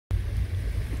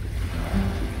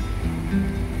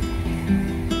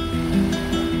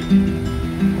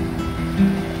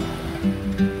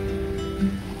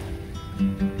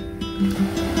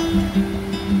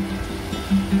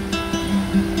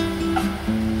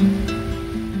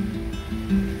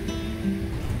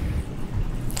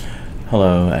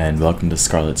Hello and welcome to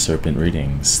Scarlet Serpent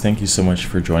readings. Thank you so much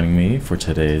for joining me for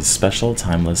today's special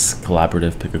timeless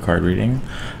collaborative pick a card reading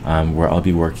where I'll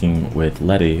be working with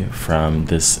Letty from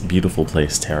This Beautiful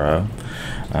Place Tarot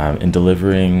in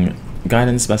delivering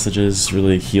guidance messages,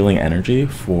 really healing energy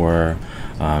for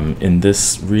in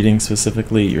this reading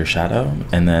specifically your shadow,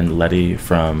 and then Letty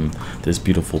from This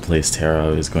Beautiful Place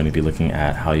Tarot is going to be looking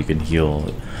at how you can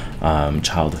heal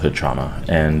childhood trauma.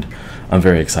 And I'm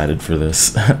very excited for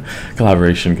this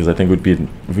collaboration because I think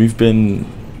we've been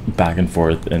back and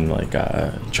forth and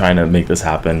trying to make this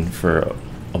happen for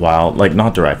a while, like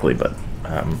not directly, but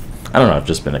I don't know, I've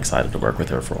just been excited to work with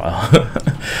her for a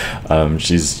while.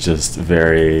 She's just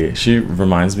she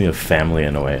reminds me of family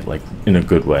in a way, like in a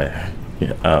good way,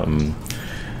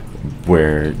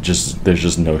 where there's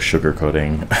just no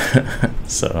sugarcoating.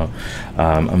 So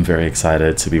I'm very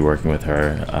excited to be working with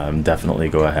her. Definitely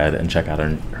go ahead and check out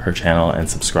her channel and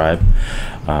subscribe.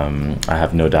 I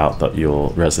have no doubt that you'll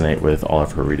resonate with all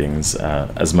of her readings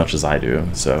as much as I do.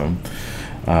 So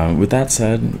with that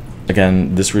said,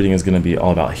 again, this reading is going to be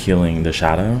all about healing the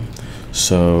shadow.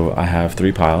 So I have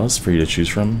 3 piles for you to choose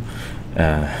from.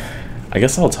 I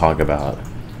guess I'll talk about,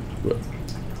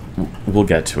 we'll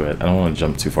get to it. I don't want to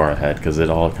jump too far ahead because it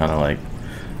all kind of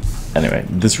anyway,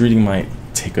 this reading might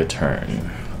take a turn.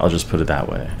 I'll just put it that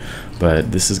way.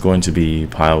 But this is going to be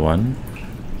pile 1.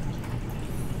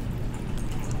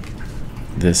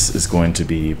 This is going to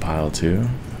be pile 2.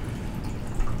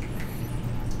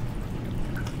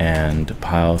 And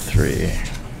pile 3.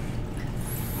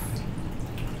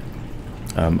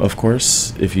 Of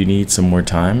course, if you need some more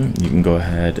time, you can go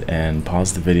ahead and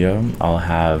pause the video. I'll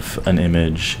have an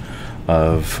image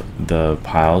of the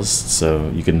piles so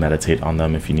you can meditate on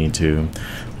them if you need to.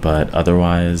 But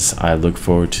otherwise, I look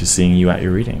forward to seeing you at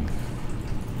your reading.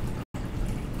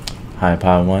 Hi,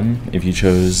 pile 1. If you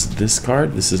chose this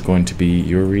card, this is going to be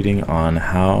your reading on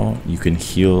how you can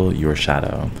heal your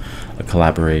shadow. A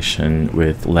collaboration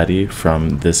with Letty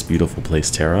from This Beautiful Place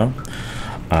Tarot.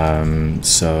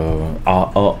 So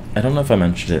I don't know if I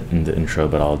mentioned it in the intro,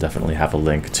 but I'll definitely have a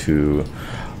link to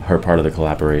her part of the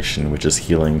collaboration, which is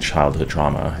healing childhood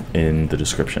trauma, in the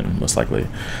description, most likely.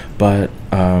 But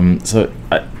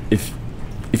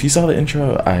if you saw the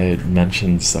intro, I had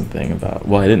mentioned something about,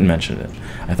 well, I didn't mention it.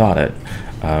 I thought it.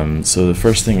 So the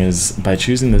first thing is, by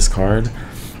choosing this card,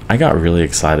 I got really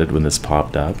excited when this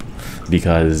popped up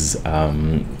because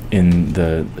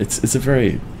it's a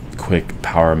very quick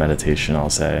power meditation, I'll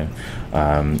say,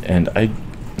 and I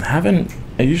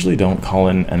usually don't call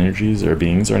in energies or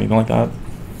beings or anything like that,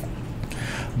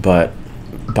 but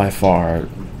by far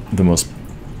the most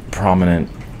prominent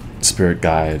spirit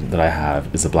guide that I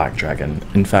have is a black dragon.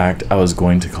 In fact, I was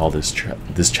going to call this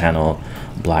channel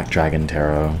Black Dragon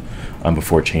Tarot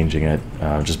before changing it,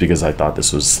 just because I thought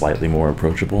this was slightly more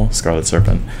approachable. Scarlet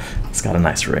Serpent, it's got a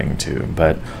nice ring too.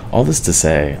 But all this to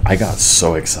say, I got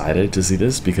so excited to see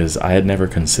this because I had never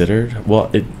considered, well,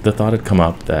 the thought had come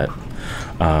up that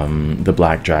the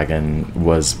black dragon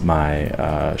was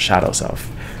my shadow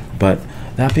self. But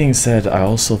that being said, I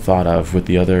also thought of, with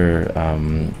the other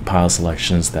pile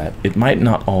selections, that it might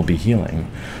not all be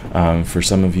healing. For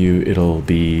some of you, it'll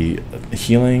be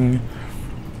healing,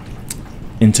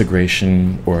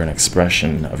 integration, or an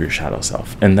expression of your shadow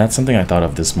self. And that's something I thought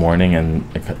of this morning, and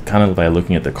kind of by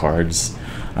looking at the cards,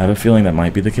 I have a feeling that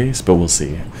might be the case, but we'll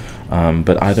see.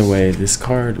 But either way, this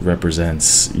card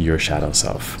represents your shadow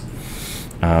self.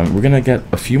 We're gonna get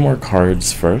a few more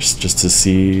cards first just to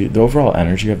see the overall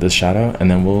energy of this shadow, and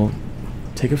then we'll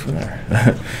take it from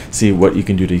there. See what you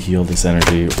can do to heal this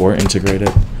energy or integrate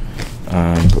it,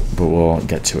 but we'll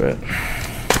get to it.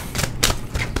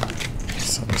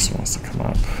 So this wants to come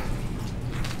up.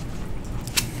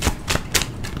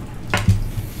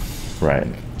 Right.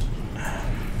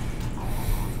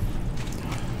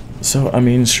 So, I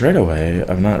mean, straight away,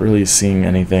 I'm not really seeing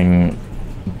anything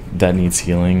that needs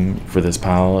healing for this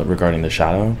pile regarding the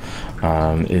shadow.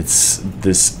 It's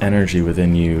this energy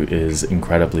within you is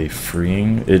incredibly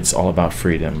freeing. It's all about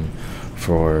freedom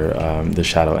for the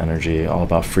shadow energy, all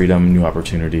about freedom, new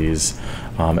opportunities,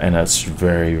 and that's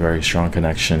very, very strong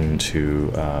connection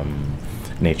to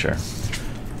nature.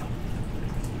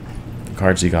 The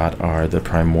cards you got are the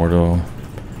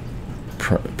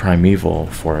primeval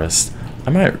forest.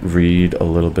 I might read a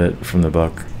little bit from the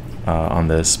book on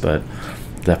this, but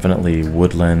definitely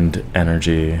woodland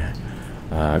energy,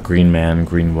 green man,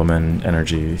 green woman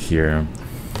energy here.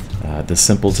 The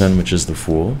simpleton, which is the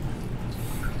fool.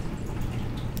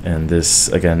 And this,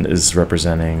 again, is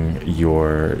representing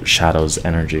your shadow's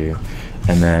energy.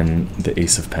 And then the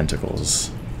Ace of Pentacles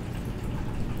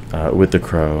with the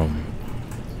crow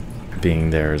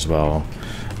being there as well.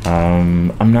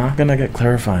 I'm not gonna get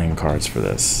clarifying cards for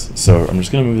this, so I'm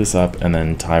just gonna move this up and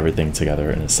then tie everything together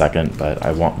in a second, but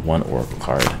I want one oracle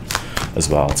card as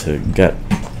well to get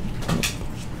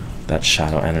that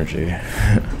shadow energy.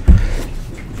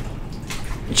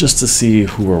 Just to see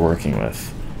who we're working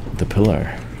with. The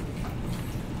pillar.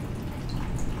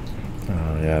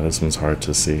 Oh yeah, this one's hard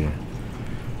to see.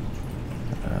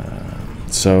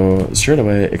 So straight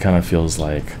away it kind of feels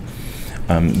like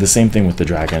the same thing with the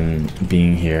dragon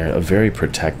being here, a very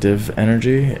protective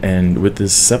energy, and with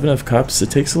this Seven of Cups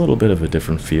it takes a little bit of a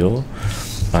different feel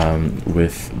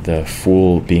with the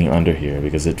Fool being under here,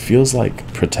 because it feels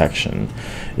like protection.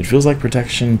 It feels like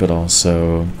protection, but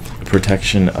also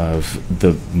protection of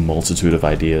the multitude of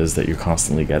ideas that you're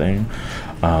constantly getting,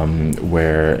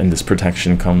 and this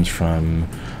protection comes from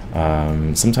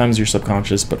sometimes your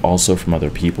subconscious, but also from other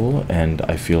people. And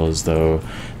I feel as though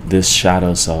this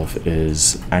shadow self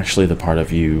is actually the part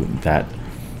of you that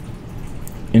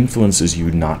influences you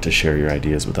not to share your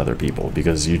ideas with other people,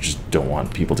 because you just don't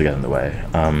want people to get in the way.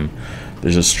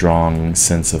 There's a strong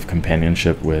sense of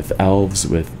companionship with elves,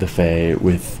 with the fae,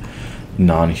 with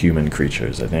non-human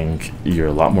creatures. I think you're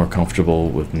a lot more comfortable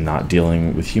with not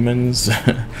dealing with humans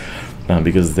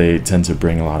because they tend to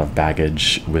bring a lot of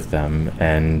baggage with them.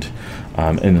 And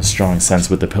in a strong sense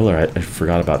with the pillar, I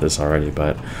forgot about this already,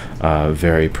 but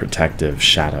very protective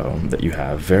shadow that you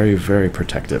have. Very, very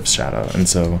protective shadow. And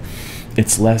so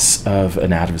it's less of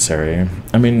an adversary.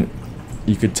 I mean,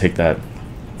 you could take that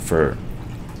for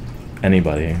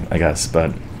anybody, I guess,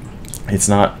 but it's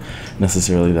not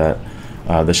necessarily that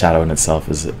the shadow in itself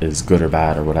is good or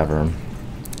bad or whatever.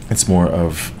 It's more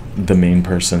of the main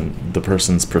person, the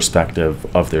person's perspective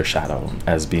of their shadow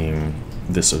as being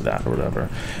this or that or whatever.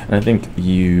 And I think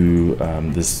you,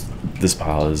 this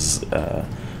pile is a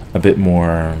bit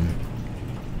more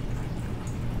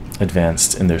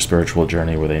advanced in their spiritual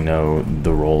journey, where they know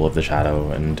the role of the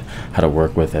shadow and how to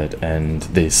work with it, and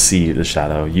they see the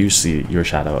shadow, you see your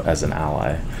shadow as an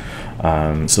ally.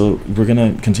 So we're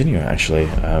gonna continue actually.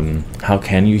 How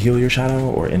can you heal your shadow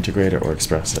or integrate it or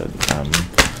express it?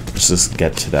 Let's just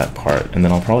get to that part, and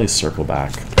then I'll probably circle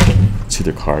back to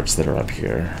the cards that are up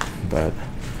here. But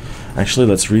actually,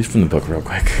 let's read from the book real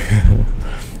quick.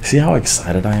 See how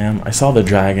excited I am? I saw the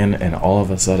dragon and all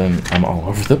of a sudden I'm all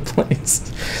over the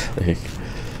place.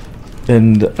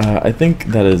 I think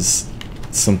that is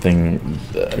something,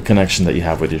 a connection that you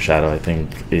have with your shadow, I think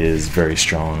is very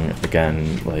strong.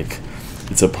 Again, like,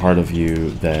 it's a part of you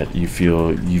that you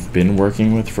feel you've been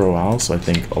working with for a while. So I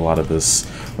think a lot of this,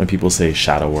 when people say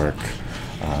shadow work,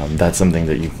 that's something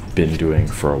that you've been doing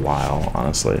for a while,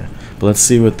 honestly. But let's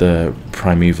see what the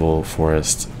primeval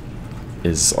forest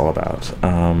is all about.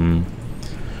 I'm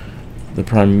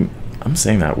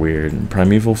saying that weird.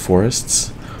 Primeval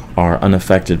forests are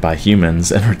unaffected by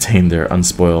humans and retain their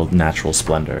unspoiled natural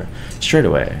splendor. Straight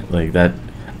away, like that.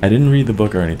 I didn't read the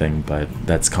book or anything, but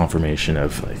that's confirmation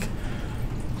of like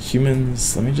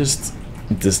humans. Let me just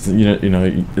you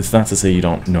know, it's not to say you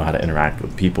don't know how to interact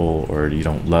with people or you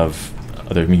don't love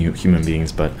other human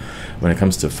beings, but when it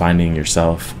comes to finding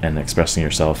yourself and expressing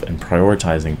yourself and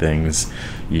prioritizing things,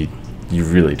 you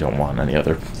really don't want any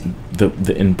other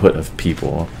the input of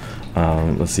people.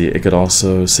 Let's see, it could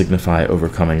also signify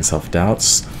overcoming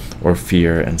self-doubts or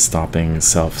fear and stopping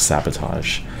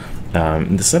self-sabotage.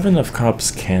 The Seven of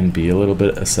Cups can be a little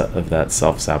bit of that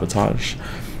self-sabotage,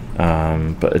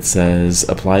 but it says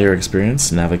apply your experience,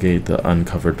 navigate the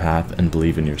uncovered path, and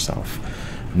believe in yourself.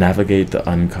 Navigate the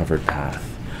uncovered path,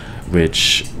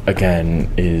 which again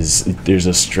is, there's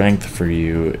a strength for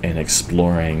you in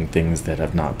exploring things that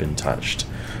have not been touched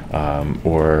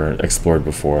or explored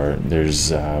before.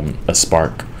 There's a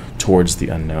spark towards the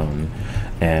unknown,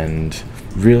 and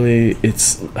really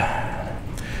it's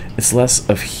less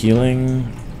of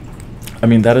healing. I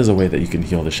mean, that is a way that you can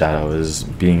heal the shadow, is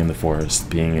being in the forest,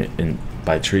 being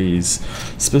by trees,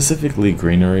 specifically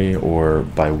greenery, or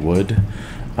by wood.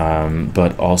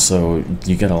 But also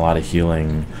you get a lot of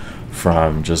healing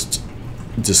from just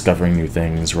discovering new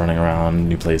things, running around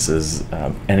new places,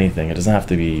 anything. It doesn't have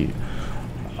to be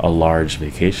a large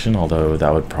vacation, although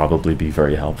that would probably be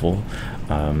very helpful.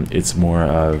 It's more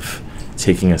of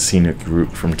taking a scenic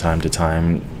route from time to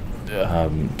time,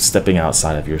 stepping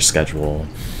outside of your schedule,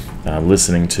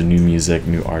 listening to new music,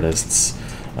 new artists,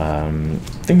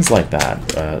 things like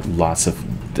that. Lots of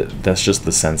that's just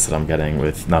the sense that I'm getting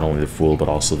with not only the Fool but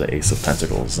also the Ace of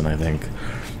Pentacles. And I think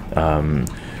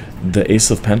the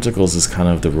Ace of Pentacles is kind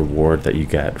of the reward that you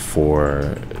get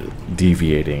for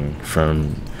deviating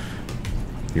from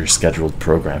your scheduled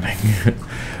programming.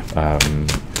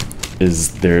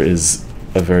 There is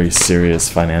a very serious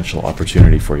financial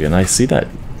opportunity for you. And I see that,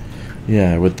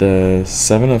 yeah, with the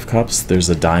Seven of Cups, there's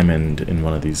a diamond in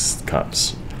one of these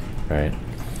cups, right?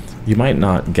 You might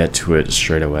not get to it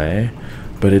straight away,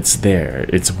 but it's there.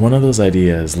 It's one of those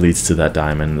ideas leads to that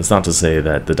diamond. It's not to say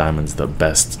that the diamond's the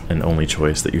best and only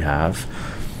choice that you have,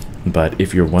 but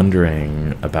if you're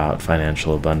wondering about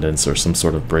financial abundance or some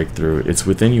sort of breakthrough, it's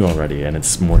within you already, and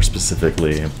it's more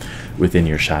specifically within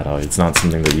your shadow. It's not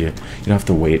something that you don't have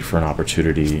to wait for an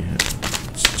opportunity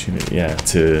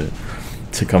to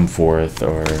come forth,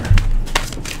 or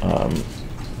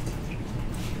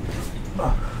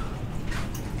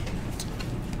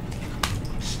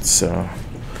so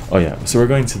we're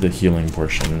going to the healing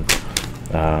portion,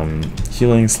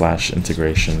 healing /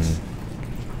 integration.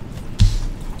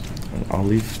 I'll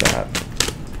leave that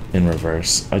in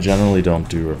reverse. I generally don't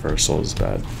do reversals,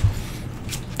 but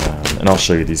and I'll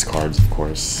show you these cards, of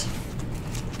course,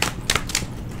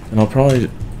 and I'll probably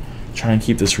try and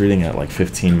keep this reading at like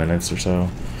 15 minutes or so.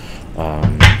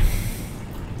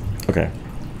 Okay,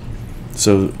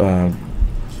 so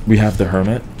we have the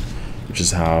Hermit, which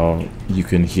is how you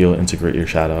can heal, integrate your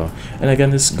shadow. And again,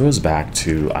 this goes back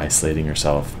to isolating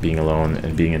yourself, being alone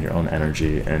and being in your own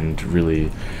energy, and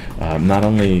really not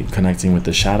only connecting with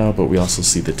the shadow, but we also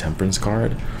see the Temperance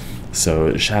card.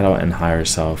 So shadow and higher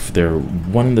self, they're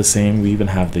one and the same. We even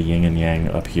have the yin and yang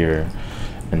up here.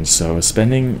 And so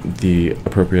spending the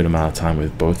appropriate amount of time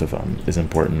with both of them is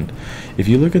important. If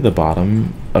you look at the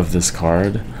bottom of this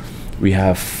card, we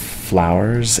have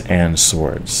flowers and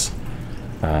swords.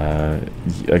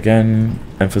 Again,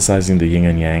 emphasizing the yin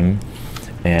and yang,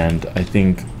 and I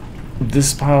think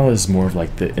this pile is more of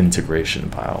like the integration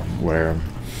pile, where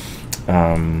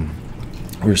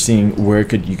we're seeing where you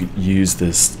could use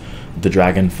the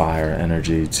dragon fire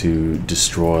energy to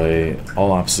destroy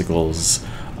all obstacles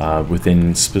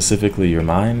within specifically your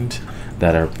mind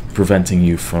that are preventing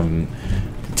you from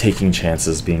taking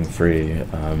chances, being free,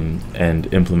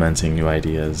 and implementing new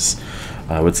ideas.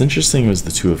 What's interesting was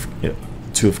the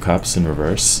Two of Cups in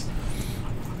reverse.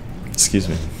 Excuse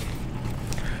me.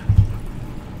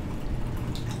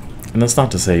 And that's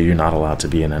not to say you're not allowed to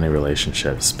be in any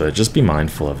relationships, but just be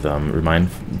mindful of them.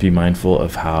 Be mindful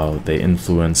of how they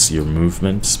influence your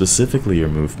movement, specifically your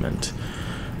movement,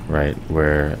 right?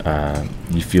 Where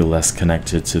you feel less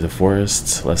connected to the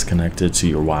forest, less connected to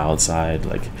your wild side.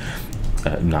 Like,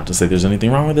 not to say there's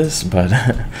anything wrong with this, but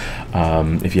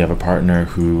if you have a partner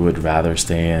who would rather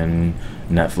stay in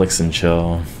Netflix and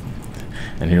chill,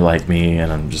 and you're like me,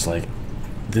 and I'm just like,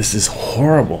 this is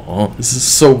horrible, this is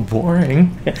so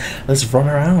boring, let's run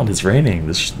around, it's raining,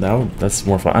 that's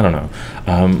more fun. I don't know,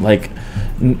 like,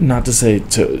 not to say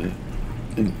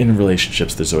in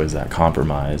relationships there's always that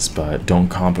compromise, but don't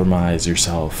compromise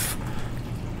yourself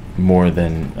more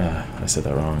than I said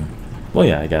that wrong. Well,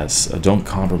 yeah, I guess don't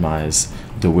compromise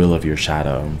the will of your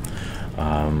shadow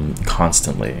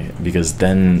constantly, because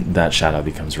then that shadow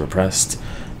becomes repressed.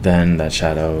 Then that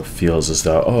shadow feels as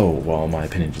though, oh, well, my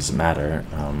opinion doesn't matter.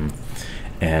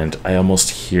 And I almost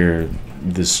hear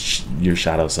your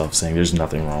shadow self saying, there's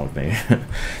nothing wrong with me.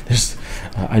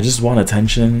 I just want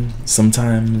attention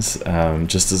sometimes,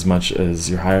 just as much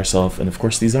as your higher self. And of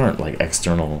course, these aren't like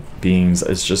external beings.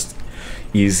 It's just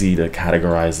easy to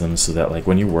categorize them so that, like,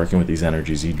 when you're working with these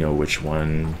energies, you know which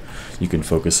one you can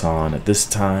focus on at this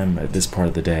time, at this part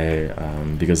of the day,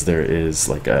 because there is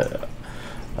like a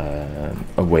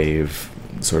wave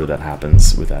sort of that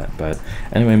happens with that. But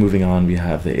anyway, moving on, we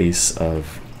have the Ace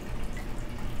of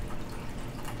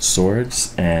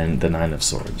Swords and the Nine of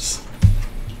Swords.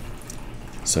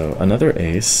 So another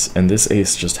ace, and this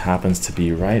ace just happens to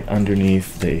be right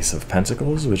underneath the Ace of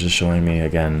Pentacles, which is showing me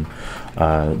again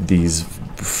these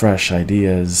fresh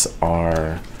ideas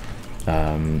are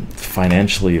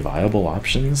financially viable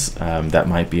options that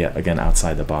might be, again,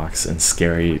 outside the box and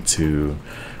scary to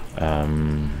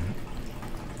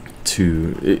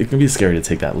it can be scary to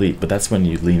take that leap, but that's when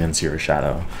you lean into your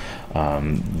shadow.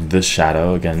 This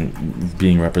shadow, again,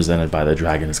 being represented by the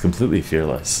dragon, is completely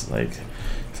fearless. Like,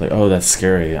 it's like, oh, that's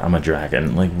scary, I'm a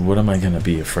dragon, like, what am I gonna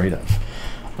be afraid of?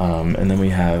 And then we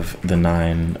have the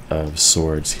Nine of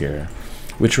Swords here,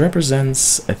 which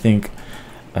represents, I think,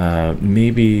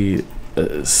 maybe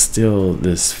still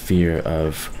this fear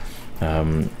of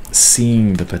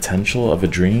seeing the potential of a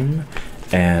dream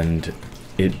and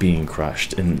it being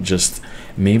crushed. And just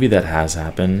maybe that has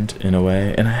happened in a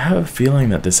way, and I have a feeling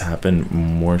that this happened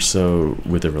more so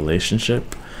with a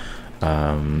relationship,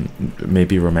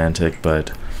 maybe romantic,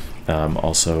 but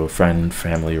also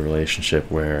friend-family relationship,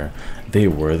 where they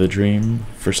were the dream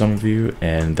for some of you,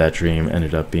 and that dream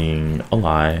ended up being a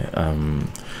lie.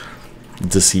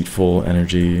 deceitful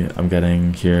energy I'm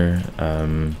getting here,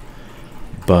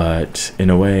 but in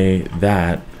a way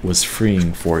that was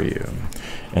freeing for you.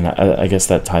 And I guess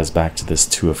that ties back to this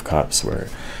Two of Cups, where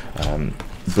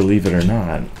believe it or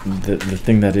not, the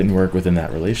thing that didn't work within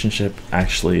that relationship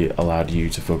actually allowed you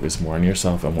to focus more on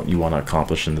yourself and what you want to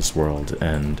accomplish in this world,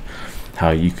 and how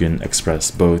you can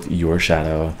express both your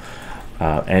shadow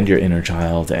and your inner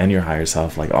child and your higher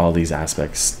self. Like, all these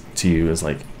aspects to you is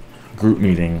like group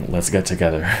meeting, let's get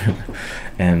together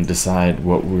and decide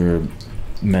what we're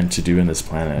meant to do in this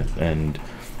planet and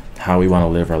how we want to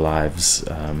live our lives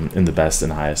in the best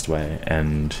and highest way.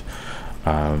 And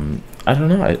I don't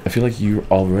know, I feel like you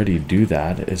already do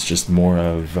that. It's just more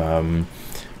of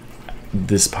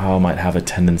this pile might have a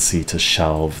tendency to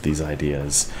shelve these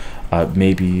ideas.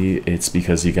 Maybe it's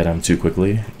because you get them too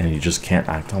quickly and you just can't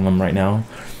act on them right now.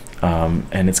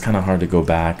 And it's kind of hard to go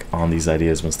back on these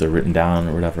ideas once they're written down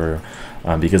or whatever,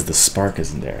 because the spark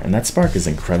isn't there. And that spark is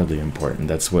incredibly important.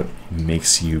 That's what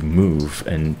makes you move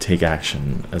and take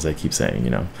action, as I keep saying, you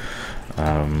know.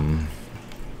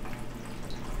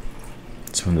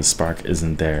 So when the spark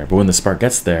isn't there, but when the spark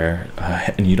gets there,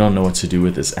 and you don't know what to do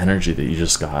with this energy that you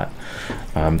just got,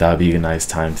 that would be a nice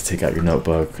time to take out your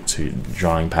notebook, to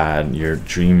drawing pad, your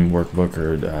dream workbook,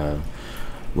 or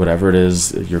whatever it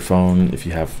is, your phone, if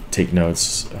you have, take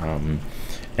notes,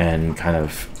 and kind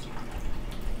of.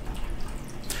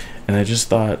 And I just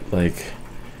thought, like,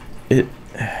 it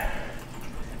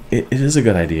is a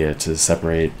good idea to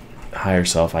separate higher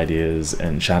self ideas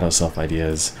and shadow self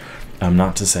ideas.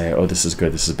 Not to say, oh, this is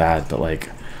good, this is bad, but like,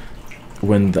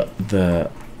 when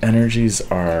the energies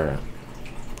are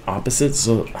opposites.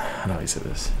 So how do I say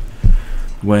this?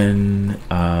 When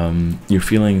you're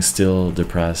feeling still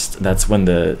depressed, that's when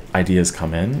the ideas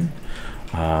come in.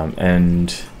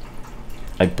 And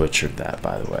I butchered that,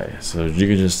 by the way, so you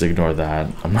can just ignore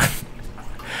that.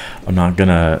 I'm not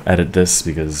gonna edit this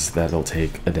because that'll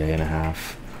take a day and a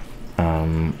half.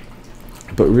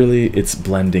 But really, it's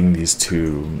blending these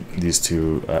two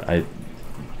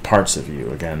parts of you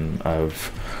again,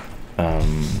 of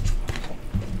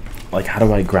like, how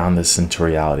do I ground this into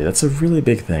reality? That's a really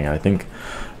big thing. I think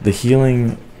the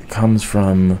healing comes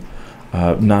from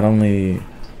not only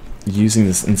using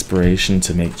this inspiration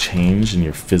to make change in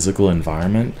your physical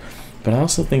environment, but I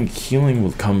also think healing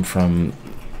will come from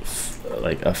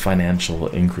like a financial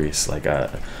increase, like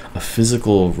a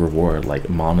physical reward, like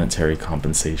monetary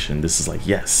compensation. This is like,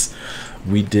 yes,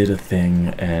 we did a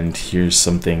thing, and here's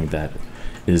something that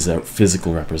is a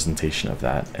physical representation of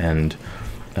that. And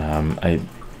I'd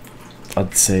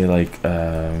say like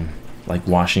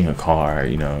washing a car.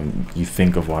 You know, you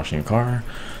think of washing a car,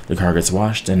 the car gets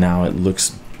washed, and now it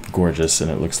looks gorgeous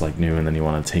and it looks like new, and then you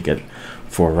want to take it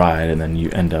for a ride, and then you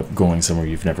end up going somewhere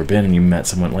you've never been, and you met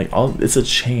someone. Like, all, it's a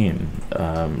chain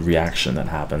reaction that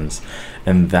happens,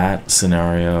 and that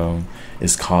scenario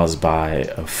is caused by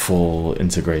a full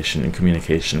integration and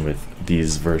communication with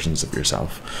these versions of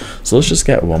yourself. So let's just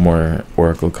get one more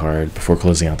oracle card before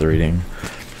closing out the reading.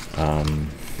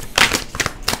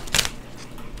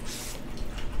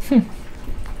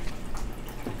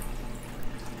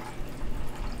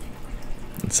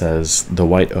 It says the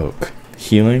White Oak.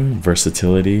 Healing,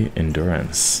 versatility,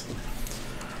 endurance.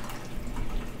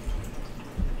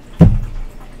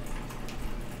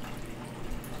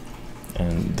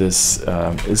 And this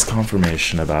is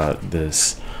confirmation about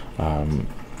this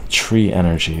tree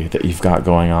energy that you've got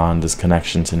going on, this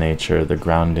connection to nature, the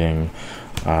grounding,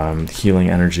 healing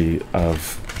energy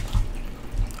of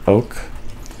oak,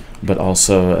 but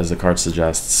also, as the card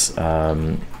suggests,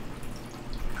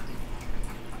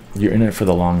 you're in it for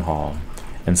the long haul.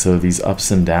 And so these ups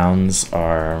and downs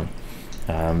are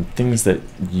things that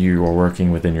you are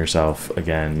working within yourself.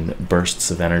 Again, bursts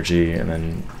of energy, and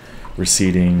then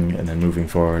receding, and then moving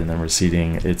forward, and then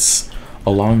receding. It's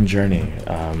a long journey.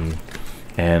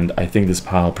 And I think this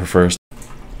pile prefers,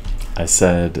 I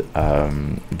said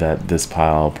that this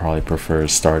pile probably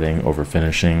prefers starting over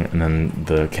finishing, and then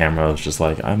the camera is just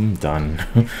like, I'm done.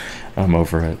 I'm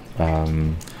over it.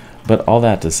 But all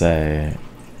that to say,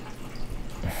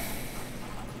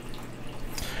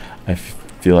 I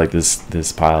feel like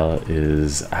this pile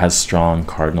has strong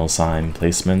cardinal sign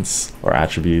placements or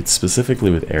attributes, specifically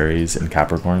with Aries and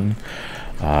Capricorn.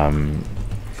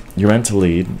 You're meant to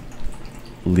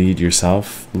lead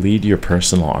yourself, lead your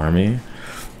personal army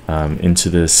into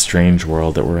this strange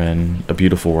world that we're in, a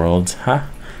beautiful world.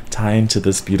 Tie into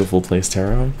this beautiful place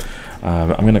tarot.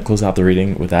 I'm going to close out the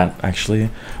reading with that,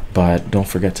 actually, but don't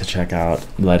forget to check out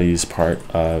Letty's part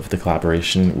of the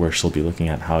collaboration, where she'll be looking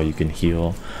at how you can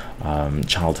heal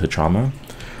childhood trauma.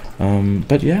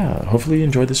 But yeah, hopefully you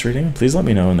enjoyed this reading. Please let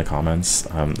me know in the comments,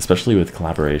 especially with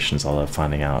collaborations. I love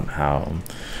finding out how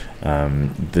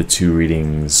the two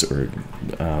readings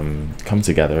come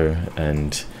together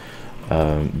and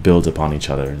build upon each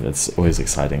other. That's always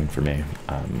exciting for me.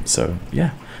 So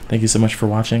yeah, thank you so much for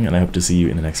watching, and I hope to see you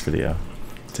in the next video.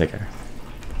 Take care.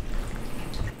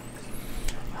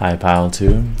 Hi Pile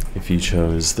 2, if you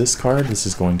chose this card, this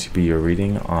is going to be your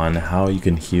reading on how you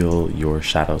can heal your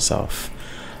shadow self.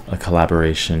 A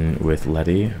collaboration with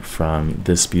Letty from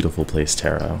This Beautiful Place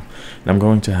Tarot. And I'm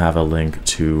going to have a link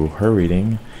to her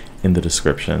reading in the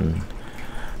description.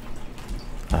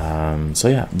 So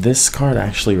yeah, this card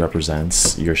actually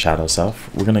represents your shadow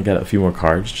self. We're going to get a few more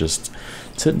cards just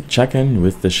to check in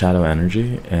with the shadow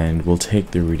energy, and we'll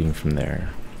take the reading from there.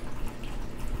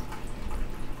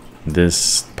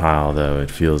 This pile, though,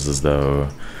 it feels as though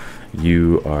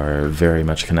you are very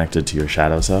much connected to your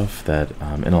shadow self, that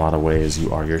in a lot of ways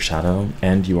you are your shadow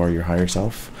and you are your higher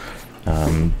self,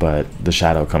 but the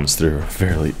shadow comes through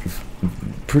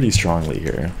pretty strongly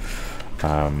here,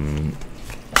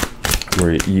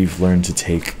 where you've learned to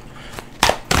take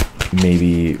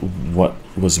maybe what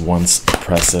was once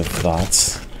oppressive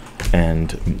thoughts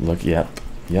and look, yep,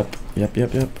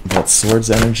 that swords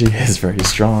energy is very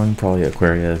strong, probably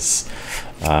Aquarius,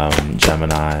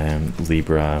 Gemini,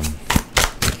 Libra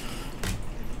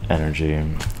energy.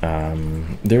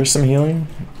 There's some healing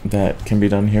that can be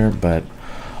done here, but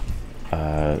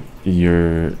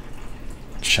your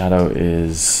shadow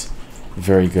is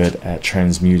very good at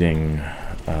transmuting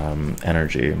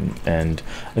energy. And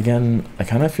again, I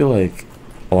kind of feel like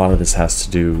a lot of this has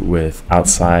to do with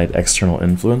outside external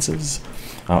influences.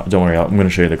 Don't worry, I'm going to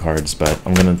show you the cards, but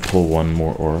I'm going to pull one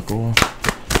more oracle.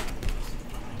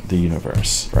 The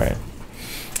universe, right?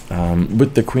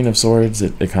 With the Queen of Swords,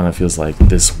 it kind of feels like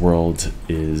this world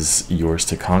is yours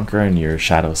to conquer, and your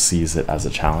shadow sees it as a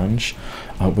challenge.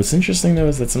 What's interesting, though,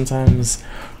 is that sometimes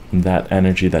that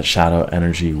energy, that shadow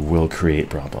energy, will create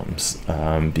problems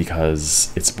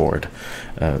because it's bored.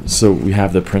 So we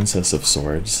have the Princess of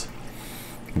Swords,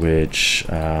 which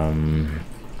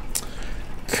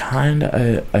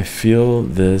I feel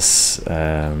this,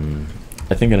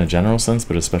 I think in a general sense,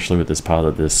 but especially with this pile,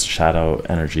 that this shadow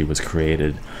energy was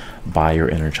created by your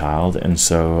inner child. And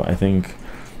so I think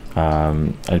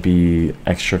I'd be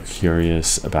extra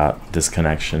curious about this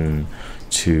connection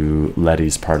to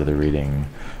Letty's part of the reading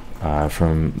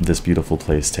from This Beautiful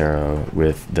Place Tarot,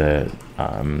 with the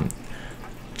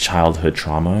childhood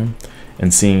trauma,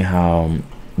 and seeing how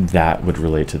that would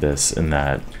relate to this, and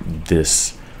that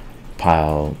this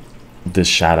pile, this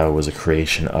shadow, was a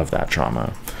creation of that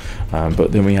trauma.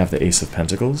 But then we have the Ace of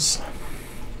Pentacles,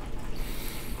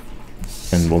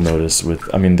 and we'll notice with,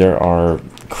 I mean, there are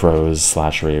crows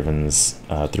 / ravens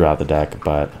throughout the deck,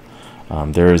 but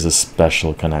there is a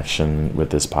special connection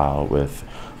with this pile with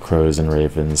crows and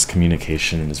ravens.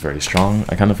 Communication is very strong.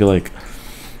 I kind of feel like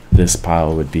this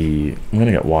pile would be, I'm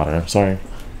gonna get water, sorry,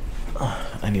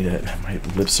 I need it, my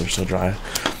lips are so dry.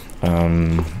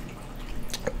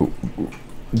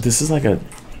 This is like a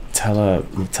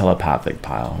telepathic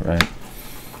pile, right?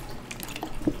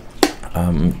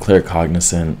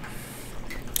 Claircognizant,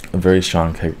 a very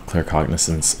strong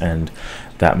claircognizance, and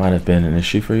that might have been an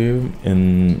issue for you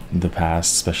in the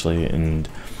past, especially in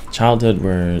childhood,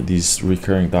 where these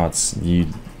recurring thoughts, you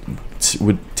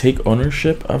would take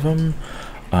ownership of them,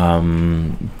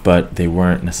 but they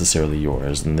weren't necessarily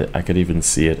yours. And I could even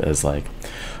see it as like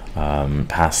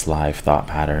past life thought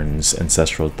patterns,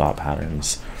 ancestral thought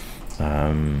patterns,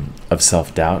 of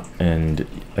self-doubt. And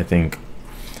I think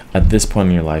at this point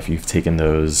in your life, you've taken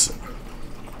those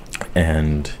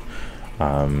and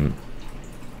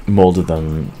molded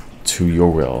them to your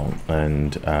will,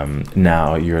 and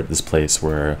now you're at this place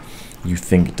where you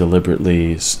think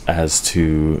deliberately as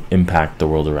to impact the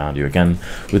world around you. Again,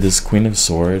 with this Queen of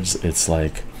Swords, it's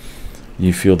like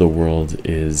you feel the world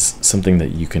is something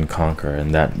that you can conquer,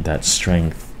 and that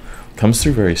strength comes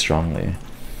through very strongly.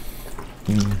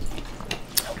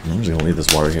 I'm just gonna leave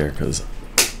this water here because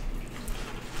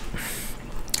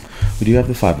we do have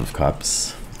the Five of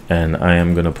Cups, and I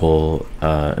am gonna pull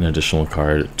an additional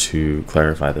card to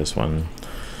clarify this one.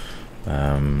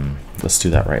 Let's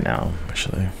do that right now,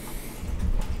 actually.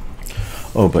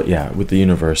 Oh, but yeah, with the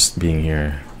universe being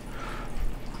here,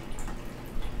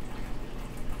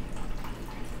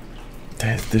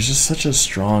 there's just such a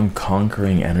strong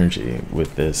conquering energy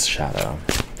with this shadow.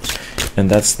 And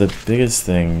that's the biggest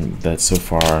thing that so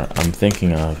far I'm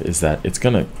thinking of, is that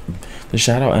the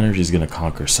shadow energy is gonna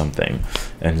conquer something.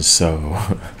 And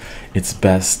so it's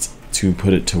best to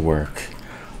put it to work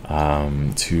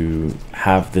to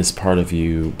have this part of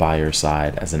you by your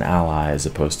side as an ally, as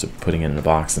opposed to putting it in a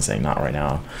box and saying, not right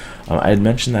now. I had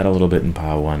mentioned that a little bit in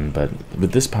pile 1, but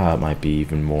with this pile it might be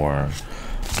even more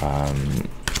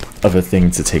of a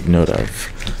thing to take note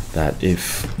of, that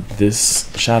if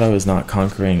this shadow is not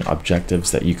conquering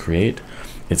objectives that you create,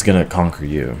 it's going to conquer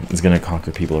you. It's going to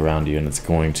conquer people around you, and it's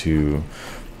going to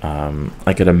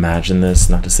I could imagine this,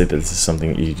 not to say that this is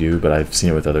something that you do, but I've seen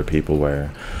it with other people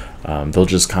where they'll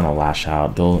just kind of lash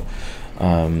out. They'll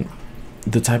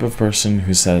the type of person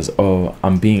who says, oh,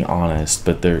 I'm being honest,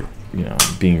 but they're, you know,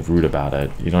 being rude about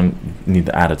it. You don't need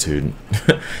the attitude.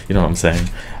 You know what I'm saying?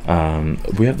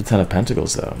 We have the Ten of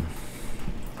Pentacles, though,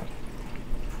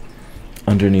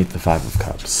 underneath the Five of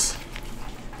Cups.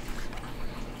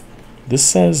 This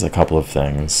says a couple of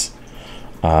things.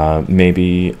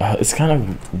 Maybe it's kind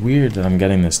of weird that I'm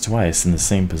getting this twice in the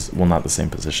same well, not the same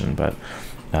position, but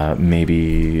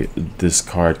maybe this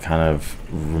card kind of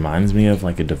reminds me of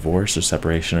like a divorce or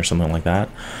separation or something like that,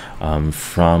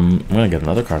 from, I'm gonna get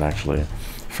another card actually,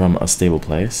 from a stable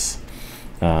place.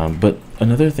 But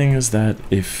another thing is that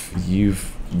if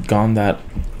you've gone that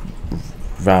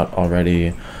route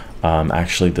already,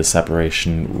 actually the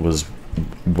separation was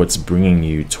what's bringing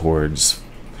you towards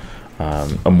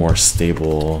a more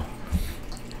stable,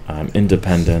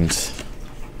 independent,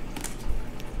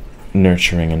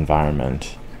 nurturing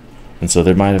environment. And so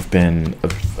there might have been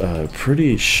a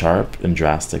pretty sharp and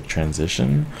drastic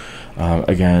transition.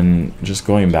 Again, just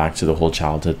going back to the whole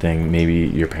childhood thing, maybe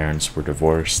your parents were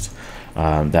divorced.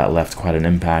 That left quite an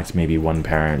impact. Maybe one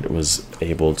parent was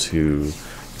able to,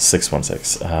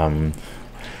 616,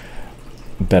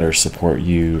 better support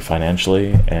you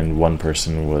financially, and one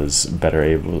person was better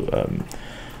able,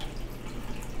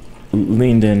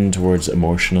 leaned in towards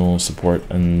emotional support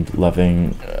and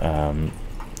loving,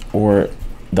 or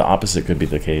the opposite could be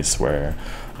the case where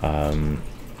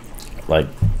like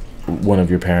one of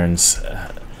your parents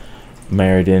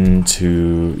married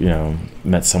into, you know,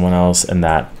 met someone else, and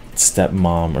that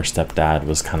stepmom or stepdad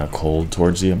was kind of cold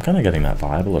towards you. I'm kind of getting that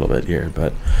vibe a little bit here,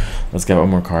 but let's get one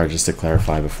more card just to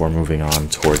clarify before moving on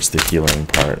towards the healing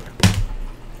part.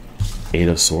 Eight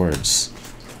of Swords.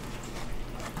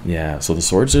 Yeah, so the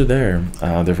swords are there.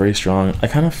 They're very strong. I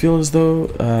kind of feel as though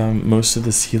most of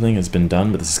this healing has been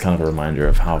done, but this is kind of a reminder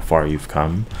of how far you've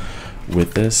come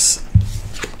with this.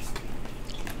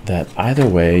 That either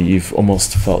way, you've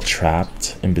almost felt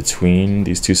trapped in between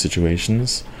these two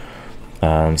situations.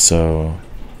 So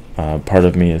part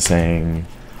of me is saying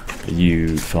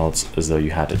you felt as though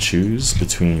you had to choose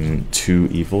between two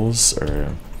evils,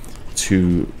 or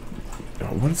two,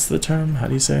 what's the term? How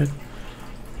do you say it?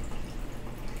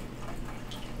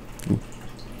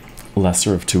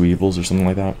 Lesser of two evils or something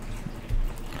like that.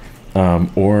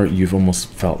 Or you've almost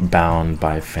felt bound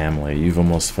by family. You've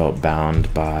almost felt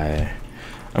bound by,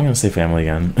 I'm going to say family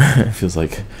again. It feels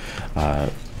like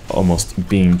almost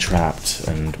being trapped,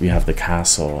 and we have the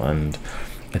castle, and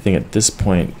I think at this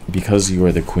point, because you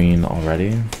are the queen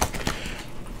already,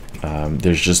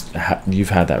 there's just, you've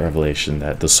had that revelation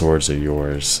that the swords are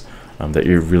yours, that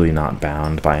you're really not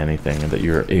bound by anything, and that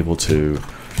you're able to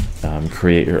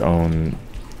create your own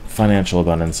financial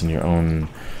abundance and your own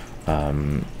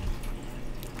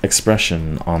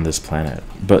expression on this planet.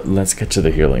 But let's get to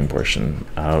the healing portion.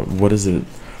 What is it?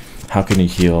 How can you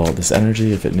heal this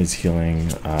energy if it needs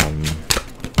healing,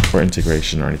 or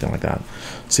integration or anything like that?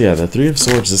 So yeah, the Three of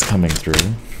Swords is coming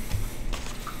through.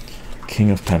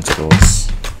 King of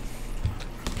Pentacles.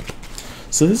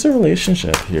 So there's a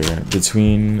relationship here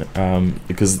between,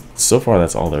 because so far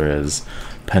that's all there is,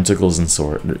 Pentacles and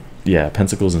Sword. Yeah,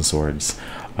 Pentacles and Swords.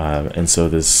 And so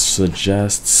this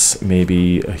suggests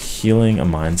maybe a healing, a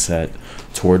mindset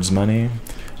towards money.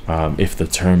 If the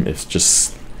term is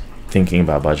just thinking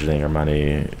about budgeting or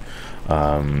money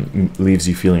leaves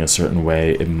you feeling a certain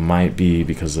way, it might be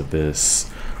because of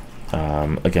this.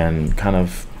 Again, kind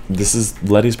of, this is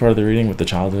Letty's part of the reading with the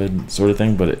childhood sort of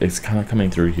thing, but it's kind of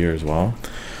coming through here as well,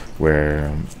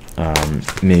 where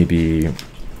maybe,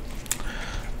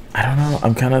 I don't know,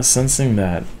 I'm kind of sensing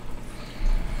that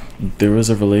there was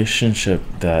a relationship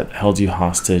that held you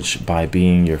hostage by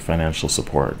being your financial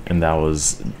support, and that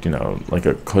was, you know, like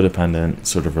a codependent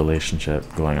sort of relationship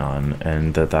going on,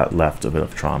 and that left a bit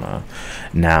of trauma.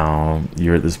 Now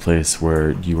you're at this place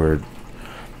where you are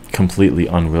completely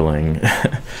unwilling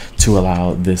to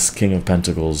allow this King of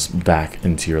Pentacles back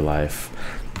into your life,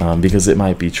 because it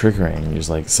might be triggering. There's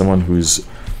like someone who's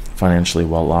financially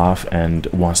well off and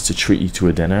wants to treat you to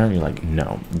a dinner, and you're like,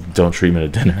 no, don't treat me to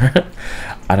dinner.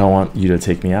 I don't want you to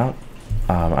take me out.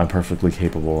 I'm perfectly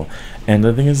capable. And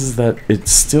the thing is that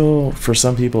it's still, for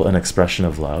some people, an expression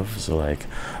of love. So like,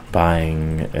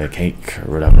 buying a cake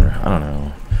or whatever. I don't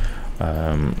know.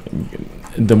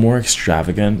 The more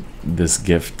extravagant this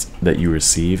gift that you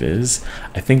receive is,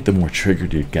 I think the more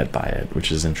triggered you get by it,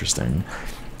 which is interesting.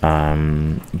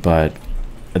 But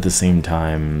at the same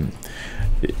time,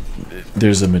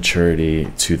 there's a maturity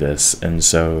to this, and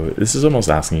so this is almost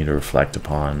asking you to reflect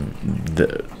upon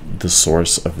the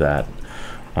source of that,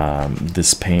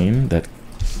 this pain that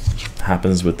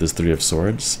happens with this Three of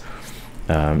Swords,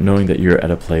 knowing that you're at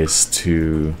a place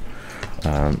to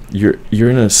you're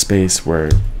in a space where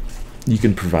you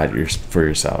can provide for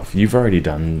yourself. You've already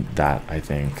done that, I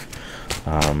think,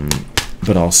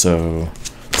 but also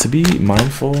to be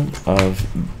mindful of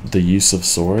the use of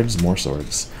swords, more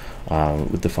swords,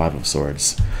 with the Five of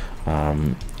Swords.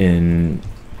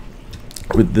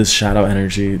 With this shadow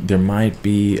energy, there might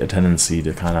be a tendency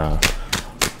to kind of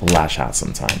lash out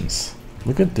sometimes.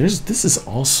 Look at this is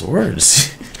all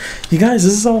swords. You guys,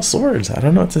 this is all swords. I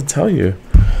don't know what to tell you.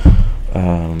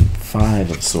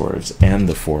 Five of Swords and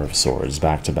the Four of Swords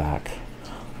back to back.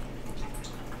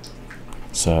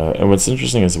 So, and what's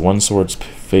interesting is one sword's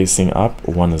facing up,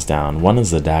 one is down. One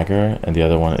is a dagger, and the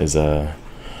other one is an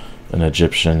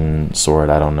Egyptian sword.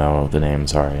 I don't know the name,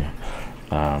 sorry.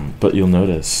 But you'll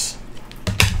notice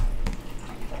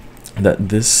that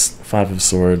this Five of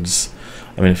Swords,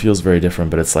 I mean, it feels very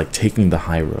different, but it's like taking the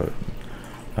high road.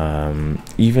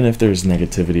 Even if there's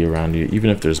negativity around you,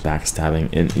 even if there's backstabbing,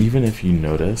 and even if you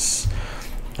notice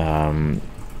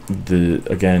the,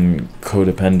 again,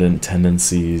 codependent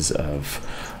tendencies of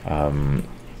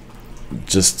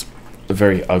just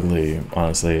very ugly,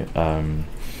 honestly, the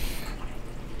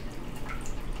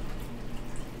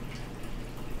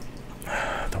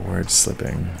word's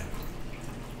slipping,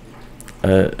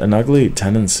 an ugly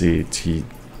tendency to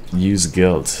use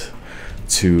guilt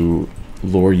to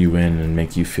lure you in and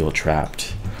make you feel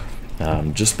trapped.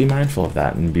 Just be mindful of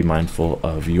that, and be mindful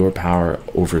of your power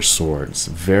over swords,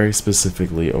 very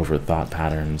specifically over thought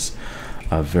patterns,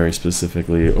 very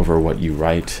specifically over what you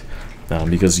write,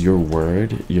 because your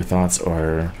word, your thoughts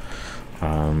are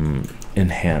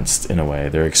enhanced in a way.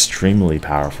 They're extremely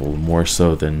powerful, more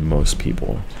so than most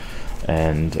people,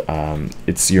 and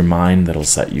it's your mind that'll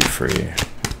set you free.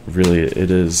 Really, it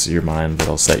is your mind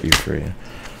that'll set you free.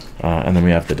 And then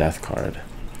we have the Death card.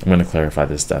 I'm going to clarify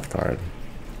this Death card.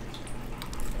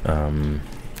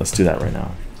 Let's do that right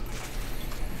now.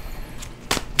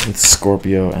 With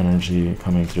Scorpio energy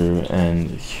coming through,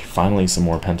 and finally some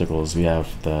more pentacles. We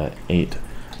have the Eight,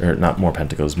 or not more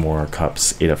pentacles, more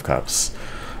cups, Eight of Cups.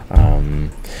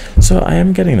 So I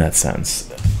am getting that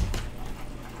sense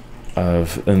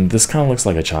of, and this kind of looks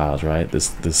like a child, right?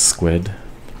 This squid.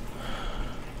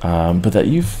 But that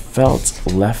you felt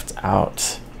left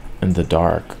out in the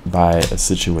dark by a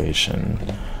situation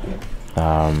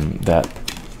that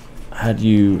had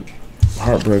you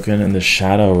heartbroken, and the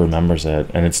shadow remembers it,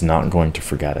 and it's not going to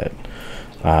forget it.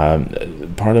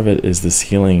 Part of it is this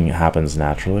healing happens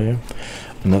naturally.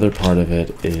 Another part of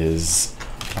it is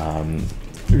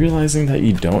realizing that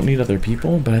you don't need other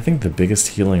people, but I think the biggest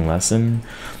healing lesson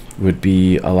would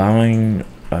be allowing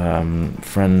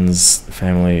friends,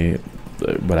 family,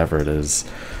 whatever it is,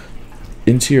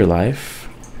 into your life,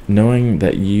 knowing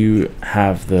that you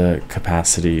have the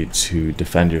capacity to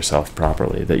defend yourself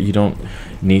properly, that you don't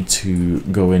need to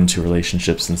go into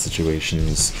relationships and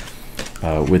situations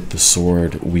with the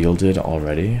sword wielded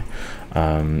already.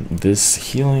 This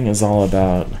healing is all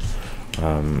about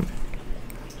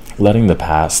letting the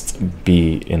past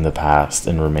be in the past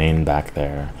and remain back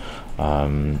there.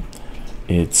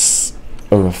 It's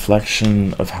a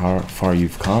reflection of how far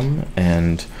you've come,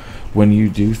 and when you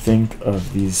do think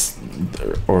of these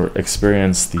or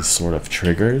experience these sort of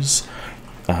triggers,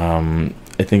 I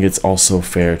think it's also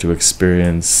fair to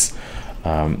experience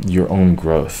your own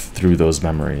growth through those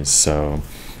memories. So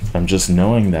I'm just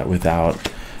knowing that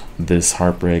without this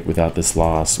heartbreak, without this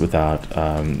loss, without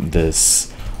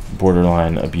this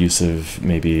borderline abusive,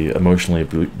 maybe emotionally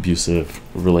abusive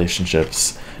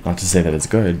relationships, not to say that it's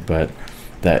good, but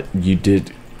that you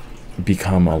did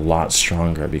become a lot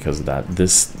stronger because of that.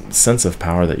 This sense of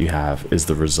power that you have is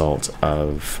the result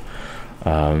of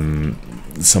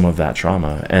some of that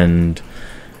trauma, and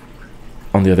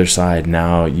on the other side,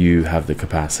 now you have the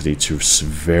capacity to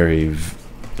very,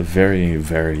 very,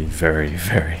 very, very,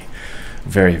 very,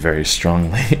 very, very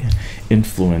strongly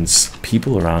influence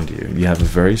people around you. You have a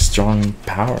very strong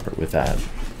power with that.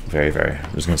 Very, very.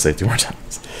 I'm just going to say it 2 more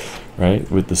times.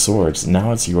 Right? With the swords,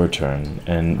 now it's your turn,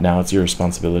 and now it's your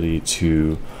responsibility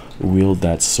to wield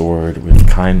that sword with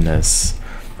kindness,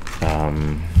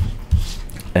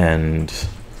 and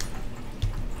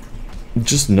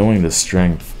just knowing the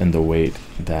strength and the weight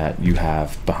that you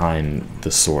have behind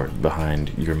the sword,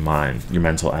 behind your mind, your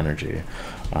mental energy,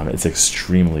 it's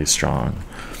extremely strong.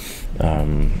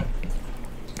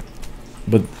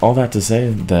 But all that to say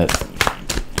that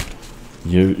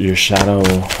your shadow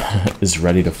is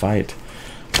ready to fight.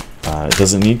 It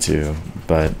doesn't need to,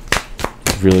 but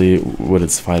really what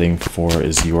it's fighting for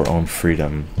is your own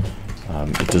freedom.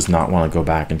 It does not want to go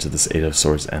back into this Eight of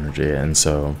Swords energy, and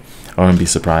so I wouldn't be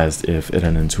surprised if at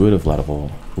an intuitive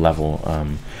level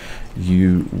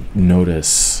you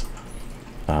notice,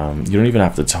 you don't even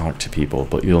have to talk to people,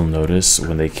 but you'll notice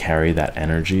when they carry that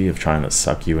energy of trying to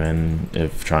suck you in,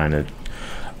 of trying to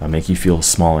make you feel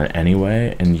small in any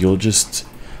way, and you'll just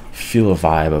feel a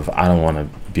vibe of, I don't want to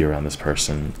be around this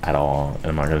person at all, and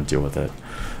I'm not going to deal with it.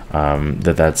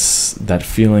 That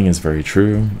feeling is very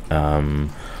true,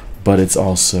 but it's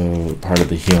also part of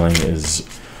the healing is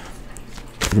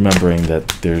remembering that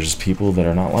there's people that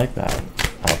are not like that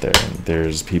out there.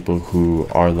 There's people who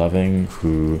are loving,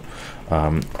 who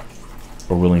are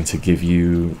willing to give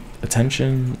you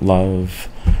attention, love,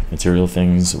 material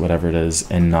things, whatever it is,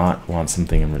 and not want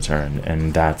something in return.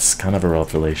 And that's kind of a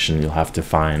revelation you'll have to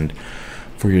find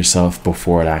for yourself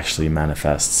before it actually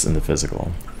manifests in the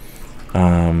physical.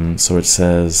 So it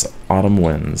says autumn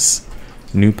winds,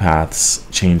 new paths,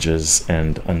 changes,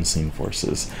 and unseen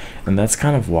forces. And that's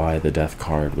kind of why the death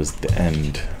card was the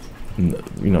end,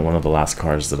 one of the last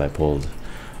cards that I pulled,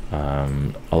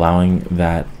 allowing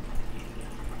that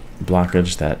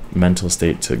blockage, that mental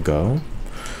state to go,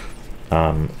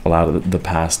 allow the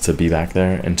past to be back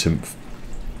there, and to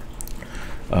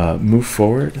move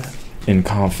forward in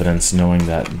confidence, knowing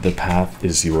that the path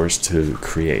is yours to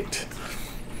create.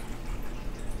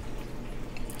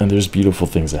 And there's beautiful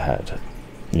things ahead.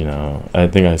 I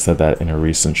think I said that in a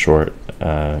recent short,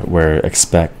 where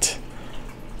expect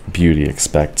beauty,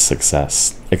 expect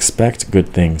success, expect good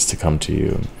things to come to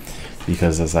you,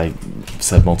 because as I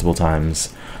said multiple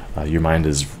times, your mind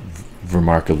is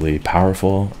remarkably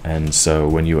powerful, and so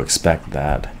when you expect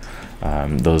that,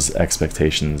 those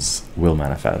expectations will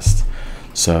manifest.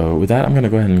 So with that, I'm going to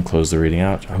go ahead and close the reading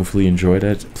out. Hopefully you enjoyed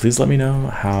it. Please let me know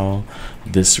how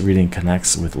this reading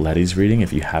connects with Letty's reading.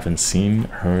 If you haven't seen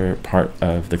her part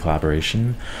of the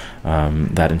collaboration,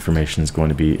 that information is going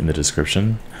to be in the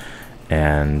description.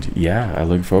 And yeah, I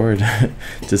look forward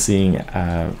to seeing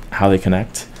how they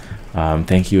connect.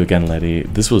 Thank you again, Letty.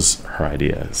 This was her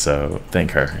idea, so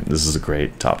thank her. This is a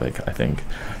great topic, I think.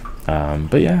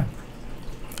 But yeah,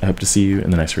 I hope to see you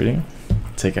in the next reading.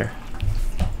 Take care.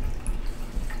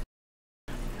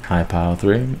 Hi Pile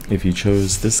 3, if you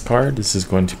chose this card, this is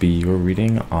going to be your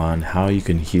reading on how you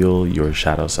can heal your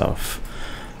shadow self.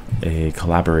 A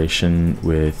collaboration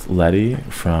with Letty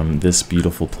from This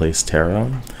Beautiful Place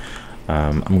Tarot.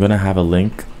 I'm going to have a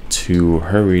link to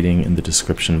her reading in the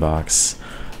description box,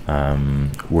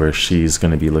 where she's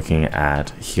going to be looking at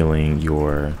healing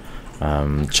your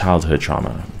childhood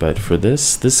trauma. But for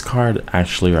this card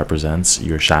actually represents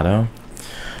your shadow.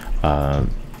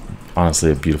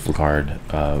 Honestly, a beautiful card,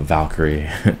 Valkyrie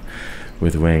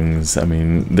with wings. I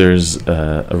mean, there's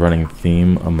a running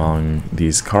theme among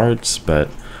these cards,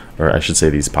 or I should say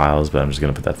these piles, but I'm just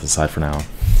going to put that to the side for now.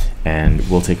 And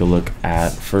we'll take a look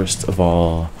at, first of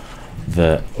all,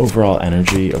 the overall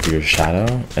energy of your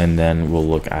shadow, and then we'll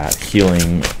look at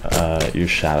healing your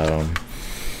shadow.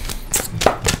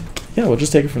 Yeah, we'll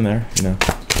just take it from there,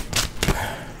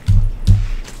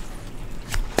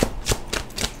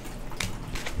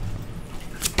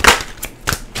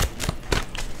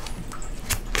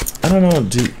 I don't know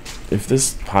if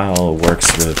this pile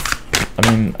works with,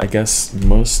 I guess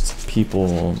most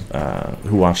people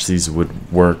who watch these would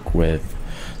work with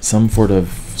some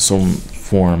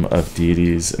form of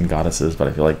deities and goddesses, but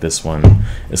I feel like this one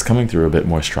is coming through a bit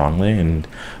more strongly, and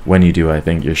when you do, I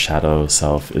think your shadow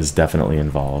self is definitely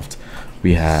involved.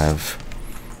 We have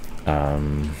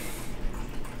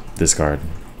this card.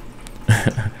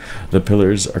 The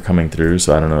pillars are coming through,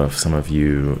 so I don't know if some of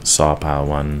you saw pile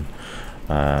 1,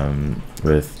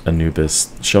 with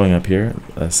Anubis showing up here,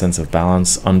 a sense of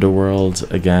balance, underworld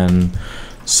again.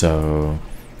 So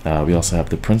we also have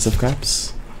the Prince of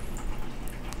Cups.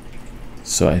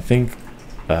 So I think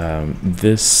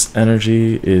this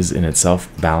energy is in itself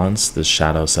balanced. The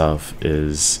shadow self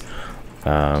is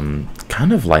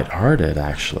kind of lighthearted,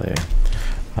 actually,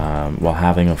 while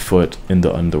having a foot in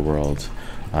the underworld.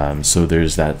 So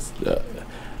there's that,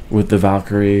 with the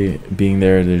Valkyrie being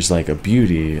there, there's like a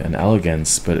beauty, an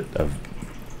elegance, but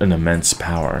an immense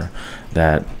power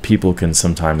that people can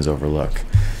sometimes overlook.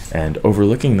 And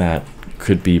overlooking that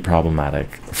could be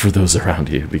problematic for those around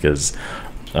you, because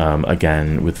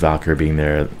Again, with Valkyrie being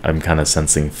there, I'm kind of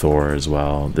sensing Thor as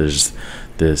well. There's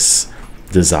this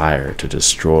desire to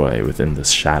destroy within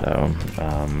this shadow.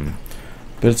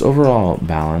 But it's overall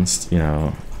balanced. You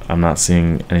know, I'm not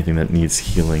seeing anything that needs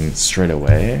healing straight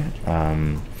away.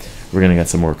 We're going to get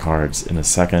some more cards in a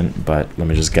second, but let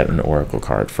me just get an oracle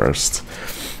card first.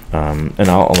 And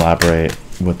I'll elaborate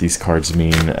what these cards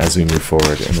mean as we move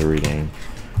forward in the reading.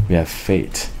 We have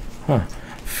Fate.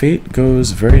 Fate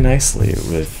goes very nicely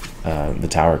with the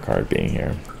Tower card being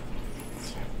here.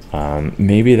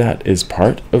 Maybe that is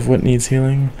part of what needs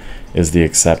healing, is the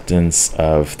acceptance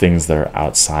of things that are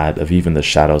outside of even the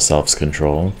shadow self's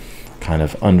control, kind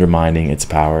of undermining its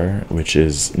power, which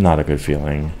is not a good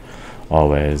feeling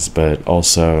always. But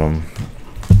also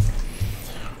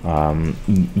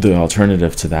the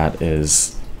alternative to that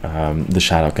is the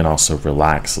shadow can also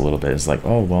relax a little bit. It's like,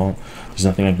 oh, well, there's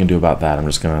nothing I can do about that. I'm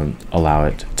just going to allow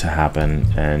it to happen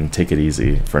and take it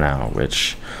easy for now,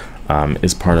 which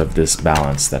is part of this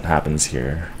balance that happens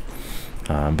here.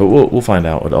 But we'll find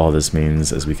out what all this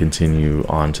means as we continue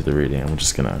on to the reading. I'm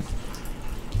just going to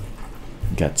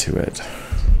get to it.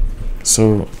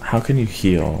 So how can you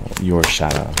heal your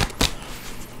shadow?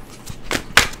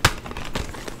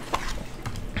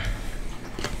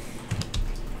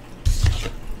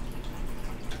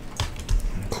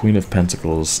 Queen of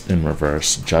Pentacles in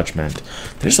reverse, Judgment.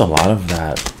 There's a lot of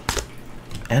that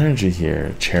energy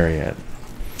here. Chariot.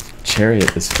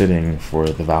 Chariot is fitting for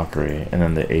the Valkyrie, and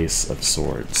then the Ace of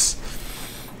Swords.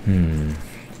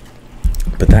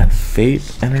 But that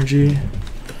Fate energy,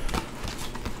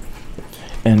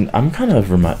 and I'm kind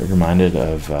of reminded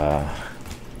of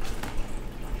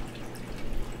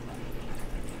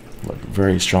like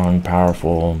very strong,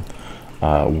 powerful,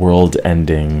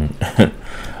 world-ending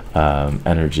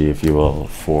energy, if you will,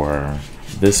 for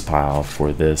this pile,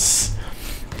 for this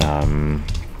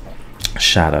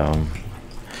shadow.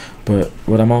 But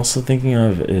what I'm also thinking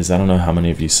of is, I don't know how many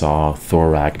of you saw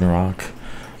Thor Ragnarok,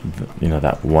 you know,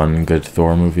 that one good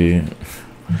Thor movie,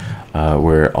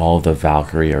 where all the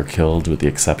Valkyrie are killed with the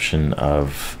exception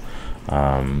of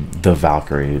the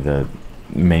Valkyrie, the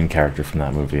main character from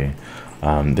that movie.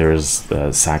 There's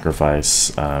a sacrifice,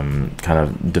 kind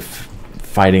of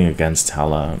fighting against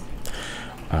Hela,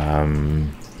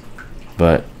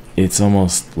 but it's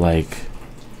almost like,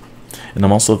 and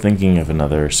I'm also thinking of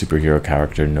another superhero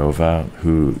character, Nova,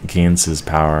 who gains his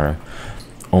power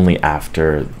only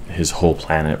after his whole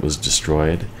planet was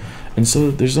destroyed. And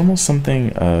so there's almost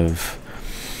something of,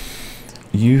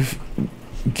 you've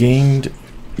gained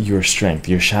your strength,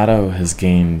 your shadow has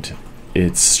gained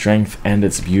its strength and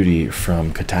its beauty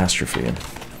from catastrophe.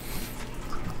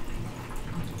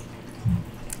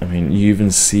 I mean, you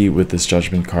even see with this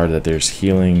Judgment card that there's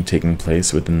healing taking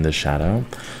place within the shadow.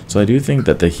 So I do think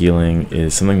that the healing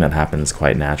is something that happens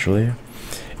quite naturally,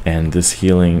 and this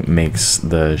healing makes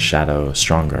the shadow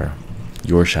stronger,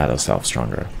 your shadow self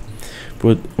stronger.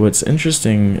 But what's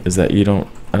interesting is that I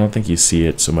don't think you see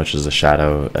it so much as a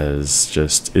shadow as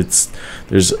just,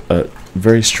 there's a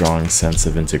very strong sense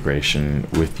of integration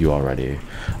with you already.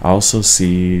 I also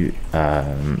see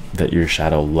that your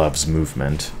shadow loves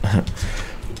movement.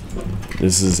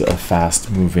 This is a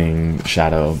fast-moving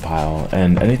shadow pile,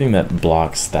 and anything that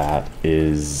blocks that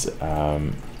is,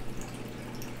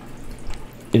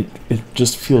 it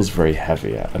just feels very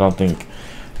heavy. I don't think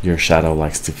your shadow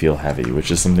likes to feel heavy,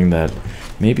 which is something that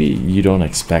maybe you don't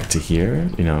expect to hear.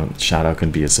 You know, shadow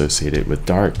can be associated with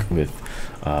dark, with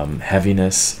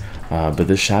heaviness, but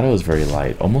this shadow is very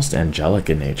light, almost angelic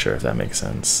in nature, if that makes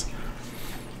sense.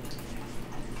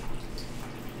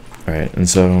 All right, and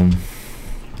so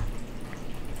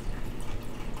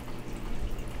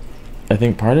I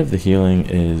think part of the healing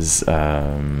is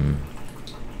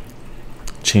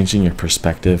changing your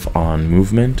perspective on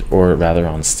movement, or rather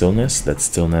on stillness. That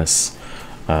stillness,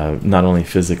 not only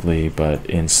physically but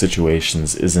in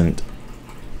situations, doesn't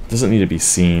need to be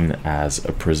seen as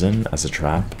a prison, as a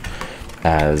trap,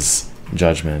 as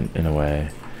judgment in a way,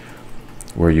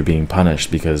 where you're being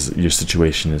punished because your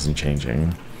situation isn't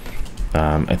changing.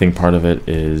 I think part of it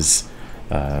is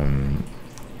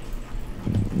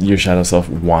your shadow self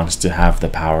wants to have the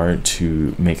power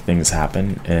to make things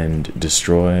happen and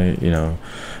destroy, you know,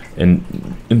 in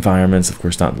environments, of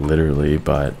course not literally,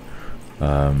 but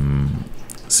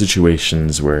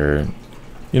situations where,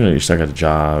 you know, you're stuck at a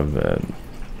job.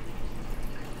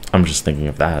 I'm just thinking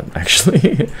of that,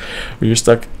 actually, where you're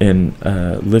stuck in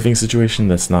a living situation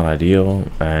that's not ideal,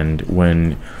 and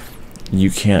when you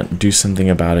can't do something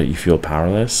about it, you feel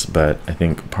powerless. But I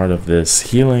think part of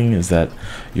this healing is that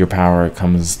your power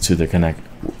comes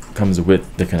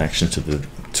with the connection to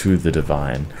the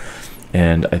divine,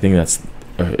 and I think that's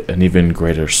an even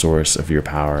greater source of your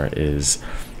power is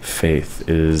faith,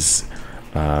 is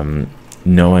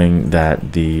knowing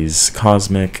that these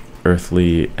cosmic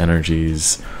earthly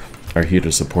energies are here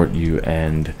to support you,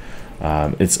 and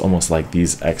it's almost like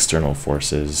these external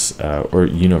forces or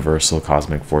universal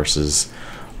cosmic forces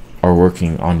are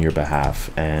working on your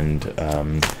behalf. And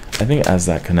I think as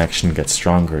that connection gets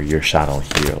stronger, your shadow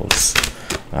heals.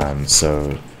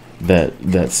 So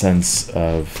that sense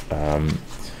of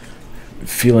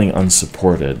feeling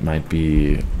unsupported might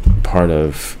be part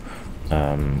of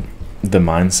the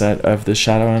mindset of the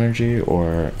shadow energy,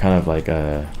 or kind of like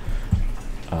a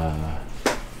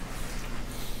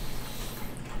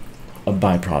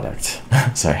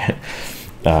byproduct. Sorry.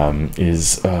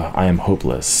 Is I am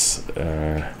hopeless,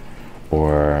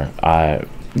 or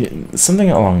something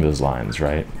along those lines,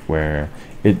 right? Where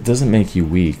it doesn't make you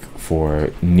weak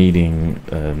for needing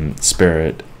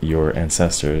spirit, your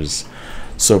ancestors,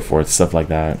 so forth, stuff like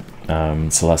that.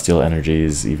 Celestial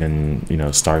energies, even, you know,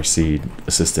 starseed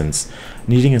assistance.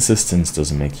 Needing assistance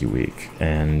doesn't make you weak.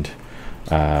 And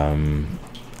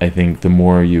I think the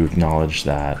more you acknowledge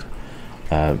that,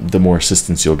 the more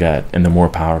assistance you'll get, and the more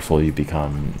powerful you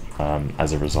become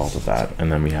as a result of that.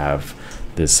 And then we have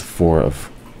this Four of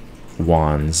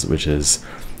Wands, which is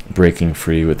breaking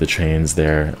free with the chains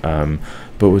there.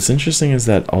 But what's interesting is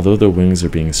that although the wings are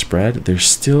being spread, there's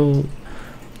still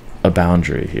a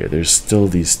boundary here. There's still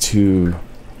these two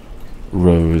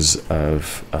rows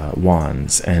of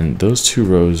wands, and those two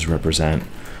rows represent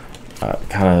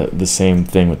kind of the same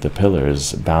thing with the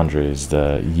pillars, boundaries,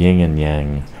 the yin and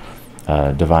yang,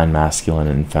 divine masculine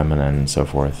and feminine, and so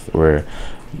forth, where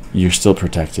you're still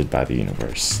protected by the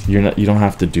universe. You don't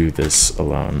have to do this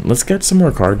alone. Let's get some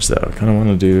more cards though. I kind of want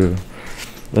to do,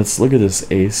 let's look at this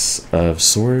Ace of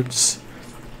Swords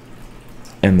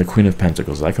and the Queen of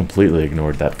Pentacles. I completely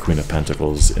ignored that Queen of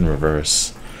Pentacles in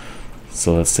reverse.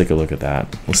 So let's take a look at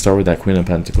that. We'll start with that Queen of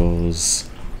Pentacles,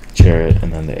 Chariot,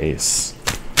 and then the Ace.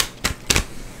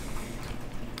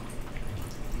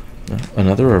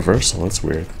 Another reversal, that's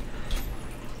weird.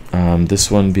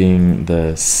 This one being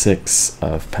the Six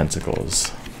of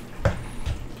Pentacles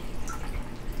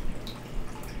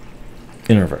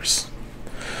in reverse.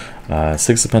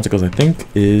 Six of Pentacles, I think,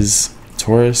 is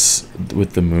Taurus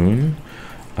with the Moon,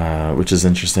 which is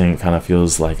interesting. It kind of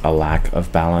feels like a lack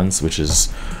of balance, which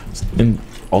is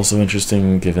also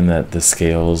interesting given that the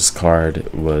Scales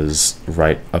card was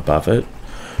right above it.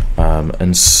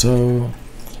 And so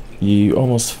you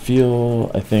almost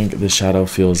feel, I think the shadow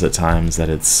feels at times that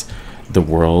it's the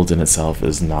world in itself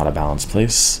is not a balanced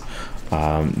place.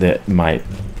 That might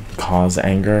cause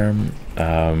anger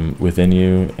within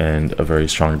you, and a very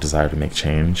strong desire to make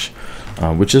change,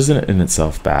 which isn't in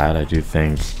itself bad. I do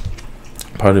think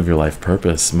part of your life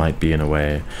purpose might be, in a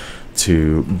way,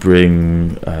 to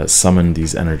bring summon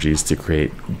these energies to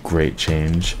create great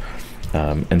change.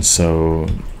 And so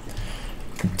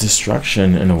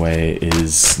destruction, in a way,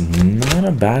 is not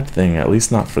a bad thing, at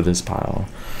least not for this pile.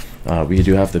 We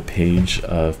do have the Page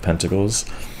of Pentacles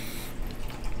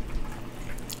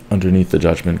underneath the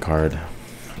Judgment card.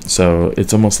 So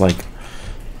it's almost like,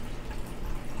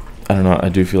 I don't know, I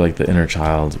do feel like the inner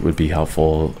child would be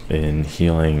helpful in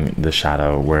healing the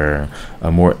shadow, where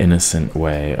a more innocent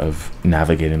way of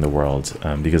navigating the world,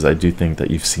 because I do think that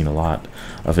you've seen a lot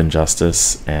of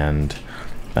injustice and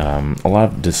a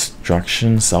lot of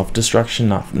destruction, self-destruction,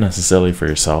 not necessarily for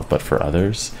yourself but for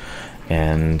others,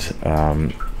 and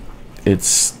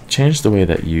it's changed the way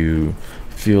that you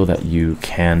feel that you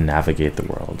can navigate the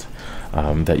world,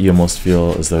 that you almost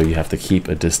feel as though you have to keep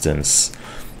a distance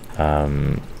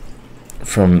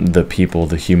from the people,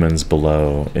 the humans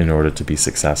below, in order to be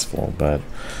successful. But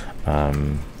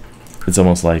it's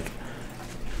almost like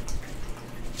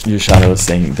your shadow is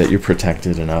saying that you're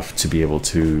protected enough to be able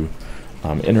to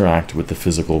interact with the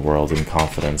physical world in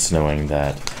confidence, knowing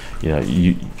that, you know,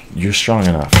 you're strong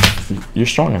enough. You're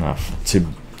strong enough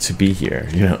to be here.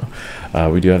 You know,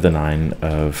 we do have the Nine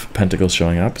of Pentacles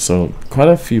showing up, so quite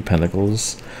a few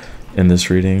pentacles in this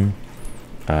reading.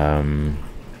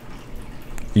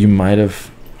 You might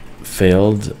have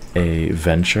failed a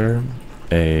venture,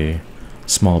 a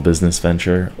small business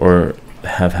venture, or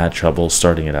have had trouble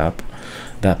starting it up.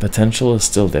 That potential is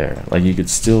still there. Like, you could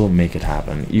still make it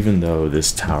happen, even though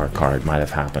this Tower card might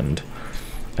have happened.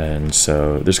 And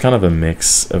so there's kind of a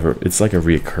mix of, it's like a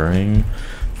reoccurring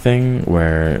thing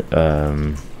where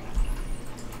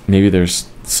maybe there's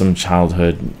some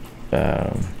childhood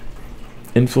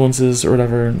influences or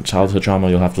whatever, childhood trauma.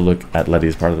 You'll have to look at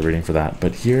Letty's part of the reading for that.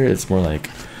 But here it's more like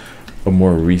a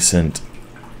more recent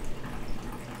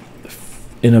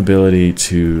inability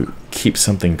to keep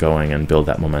something going and build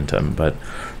that momentum. But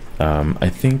I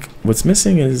think what's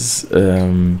missing is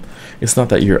it's not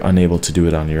that you're unable to do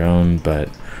it on your own, but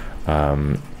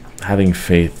having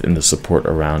faith in the support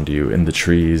around you, in the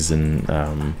trees, and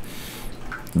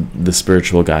the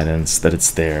spiritual guidance, that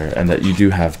it's there, and that you do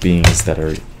have beings that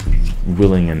are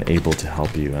willing and able to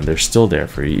help you, and they're still there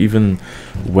for you even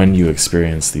when you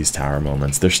experience these tower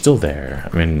moments. They're still there.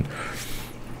 I mean,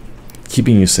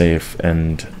 keeping you safe.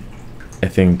 And I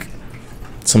think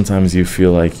sometimes you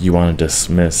feel like you want to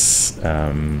dismiss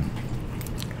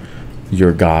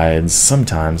your guides,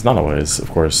 sometimes, not always, of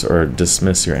course, or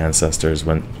dismiss your ancestors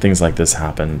when things like this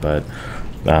happen, but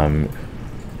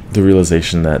the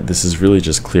realization that this is really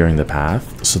just clearing the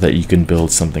path so that you can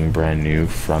build something brand new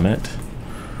from it.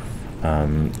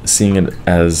 Seeing it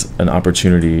as an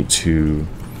opportunity to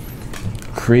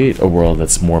create a world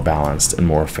that's more balanced and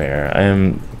more fair. I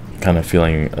am kind of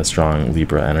feeling a strong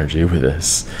Libra energy with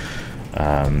this.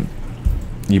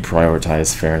 You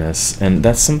prioritize fairness, and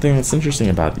that's something that's interesting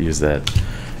about you, is that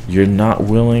you're not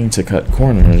willing to cut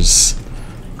corners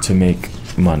to make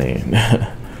money.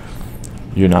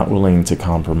 You're not willing to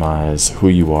compromise who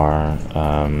you are,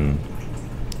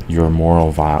 your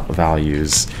moral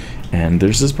values, and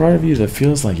there's this part of you that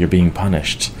feels like you're being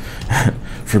punished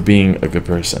for being a good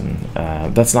person.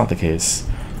 That's not the case.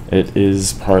 It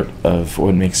is part of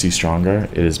what makes you stronger.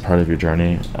 It is part of your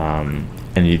journey,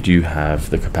 and you do have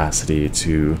the capacity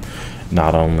to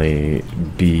not only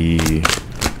be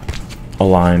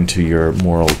aligned to your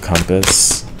moral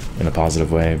compass in a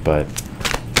positive way, but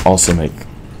also make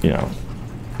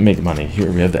money.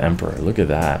 Here we have the Emperor. Look at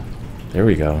that. There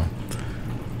we go.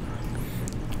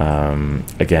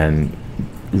 Again,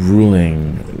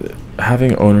 ruling,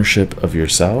 having ownership of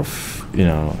yourself,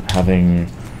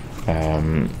 having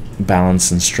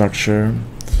balance and structure.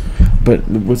 But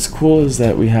what's cool is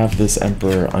that we have this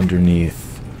Emperor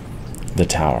underneath the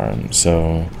tower.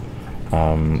 So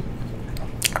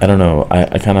I don't know,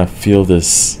 I kind of feel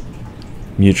this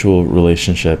mutual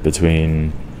relationship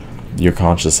between your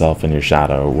conscious self and your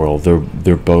shadow world.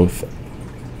 They're both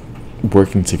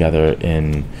working together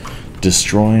in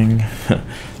destroying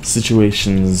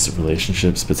situations,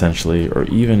 relationships potentially, or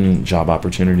even job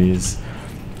opportunities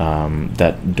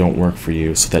that don't work for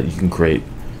you, so that you can create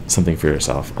something for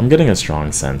yourself. I'm getting a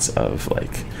strong sense of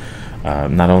like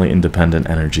not only independent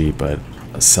energy, but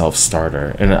a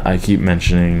self-starter. And I keep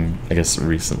mentioning, I guess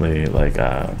recently, like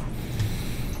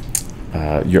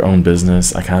your own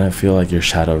business. I kind of feel like your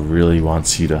shadow really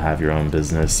wants you to have your own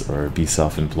business or be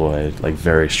self-employed, like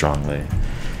very strongly,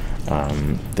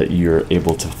 that you're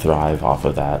able to thrive off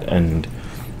of that. And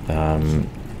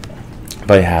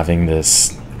by having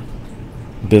this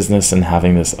business and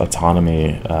having this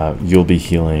autonomy, you'll be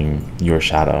healing your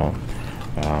shadow.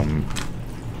 I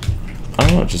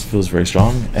don't know, it just feels very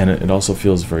strong, and it also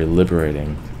feels very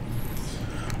liberating,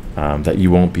 that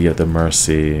you won't be at the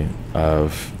mercy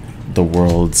of the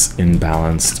world's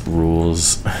imbalanced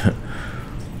rules,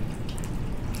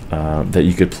 that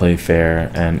you could play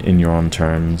fair and in your own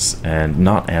terms and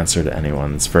not answer to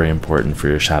anyone. It's very important for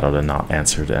your shadow to not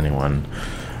answer to anyone.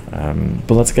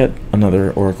 But let's get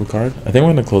another oracle card. I think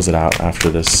we're going to close it out after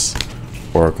this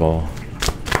oracle.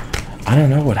 I don't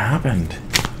know what happened.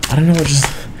 I don't know what just...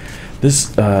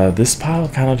 This pile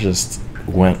kind of just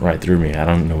went right through me. I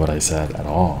don't know what I said at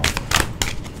all.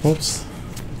 Whoops.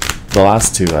 The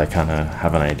last two I kind of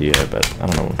have an idea, but I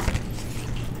don't know.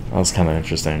 That was kind of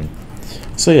interesting.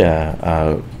 So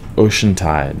yeah, ocean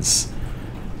tides.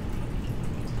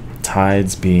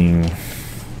 Tides being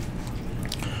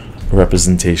a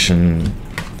representation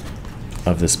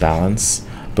of this balance,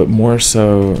 but more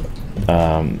so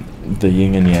the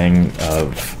yin and yang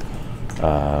of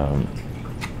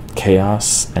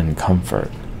chaos and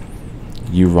comfort.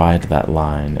 You ride that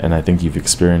line, and I think you've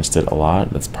experienced it a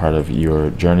lot. That's part of your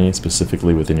journey,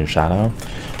 specifically within your shadow.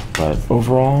 But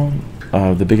overall,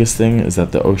 the biggest thing is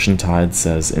that the ocean tide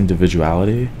says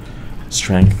individuality,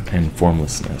 strength, and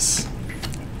formlessness.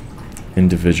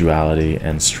 Individuality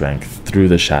and strength through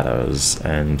the shadows.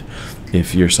 And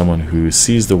if you're someone who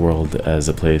sees the world as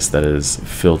a place that is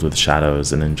filled with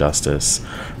shadows and injustice,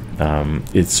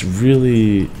 it's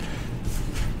really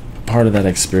part of that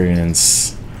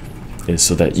experience is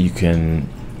so that you can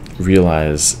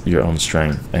realize your own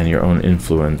strength and your own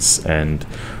influence, and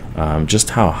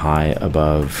just how high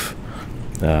above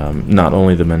not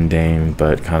only the mundane,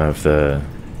 but kind of the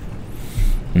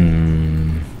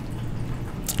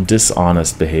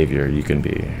dishonest behavior you can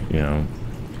be.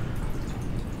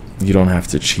 You don't have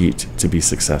to cheat to be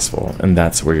successful, and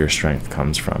that's where your strength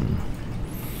comes from.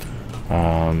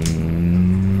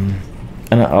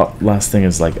 And last thing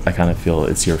is, like, I kind of feel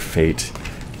it's your fate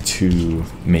to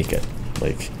make it.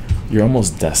 Like, you're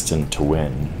almost destined to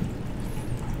win.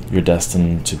 You're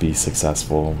destined to be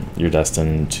successful. You're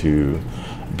destined to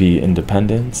be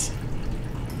independent.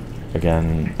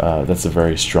 Again, that's a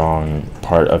very strong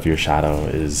part of your shadow,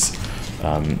 is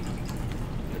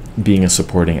being a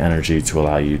supporting energy to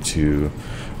allow you to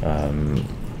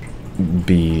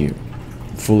be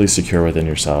fully secure within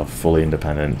yourself, fully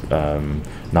independent,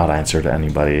 not answer to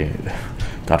anybody.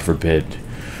 God forbid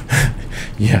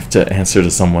you have to answer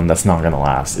to someone. That's not going to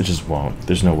last. It just won't.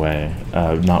 There's no way.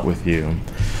 Not with you.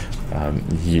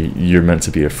 You're meant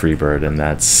to be a free bird, and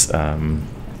that's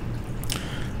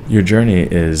your journey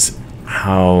is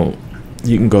how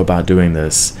you can go about doing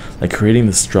this, like creating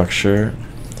the structure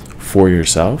for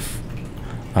yourself,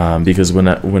 because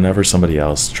whenever somebody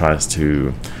else tries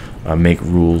to make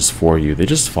rules for you, they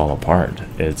just fall apart.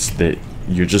 It's that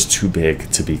you're just too big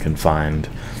to be confined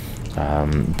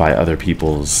by other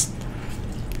people's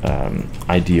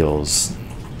ideals,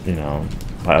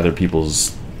 by other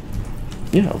people's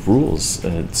rules.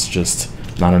 It's just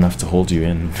not enough to hold you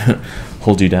in,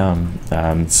 hold you down.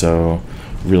 So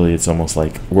really, it's almost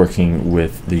like working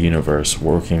with the universe,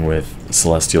 working with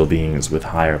celestial beings, with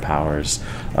higher powers,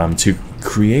 to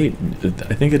create.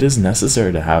 I think it is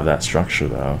necessary to have that structure,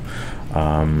 though.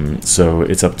 So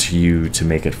it's up to you to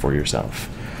make it for yourself.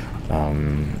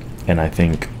 And I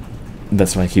think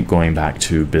that's why I keep going back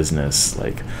to business,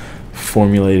 like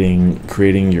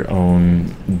creating your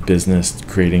own business,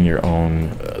 creating your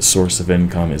own source of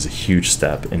income is a huge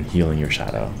step in healing your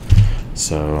shadow.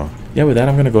 So yeah, with that,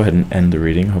 I'm going to go ahead and end the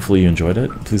reading. Hopefully you enjoyed it.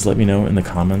 Please let me know in the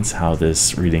comments how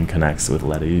this reading connects with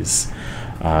Letty's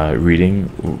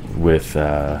reading with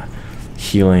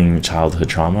healing childhood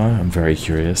trauma. I'm very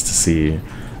curious to see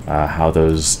how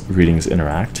those readings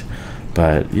interact.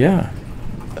 But yeah,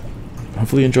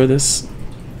 hopefully you enjoy this.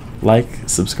 Like,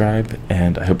 subscribe,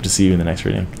 and I hope to see you in the next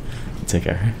reading. Take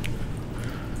care.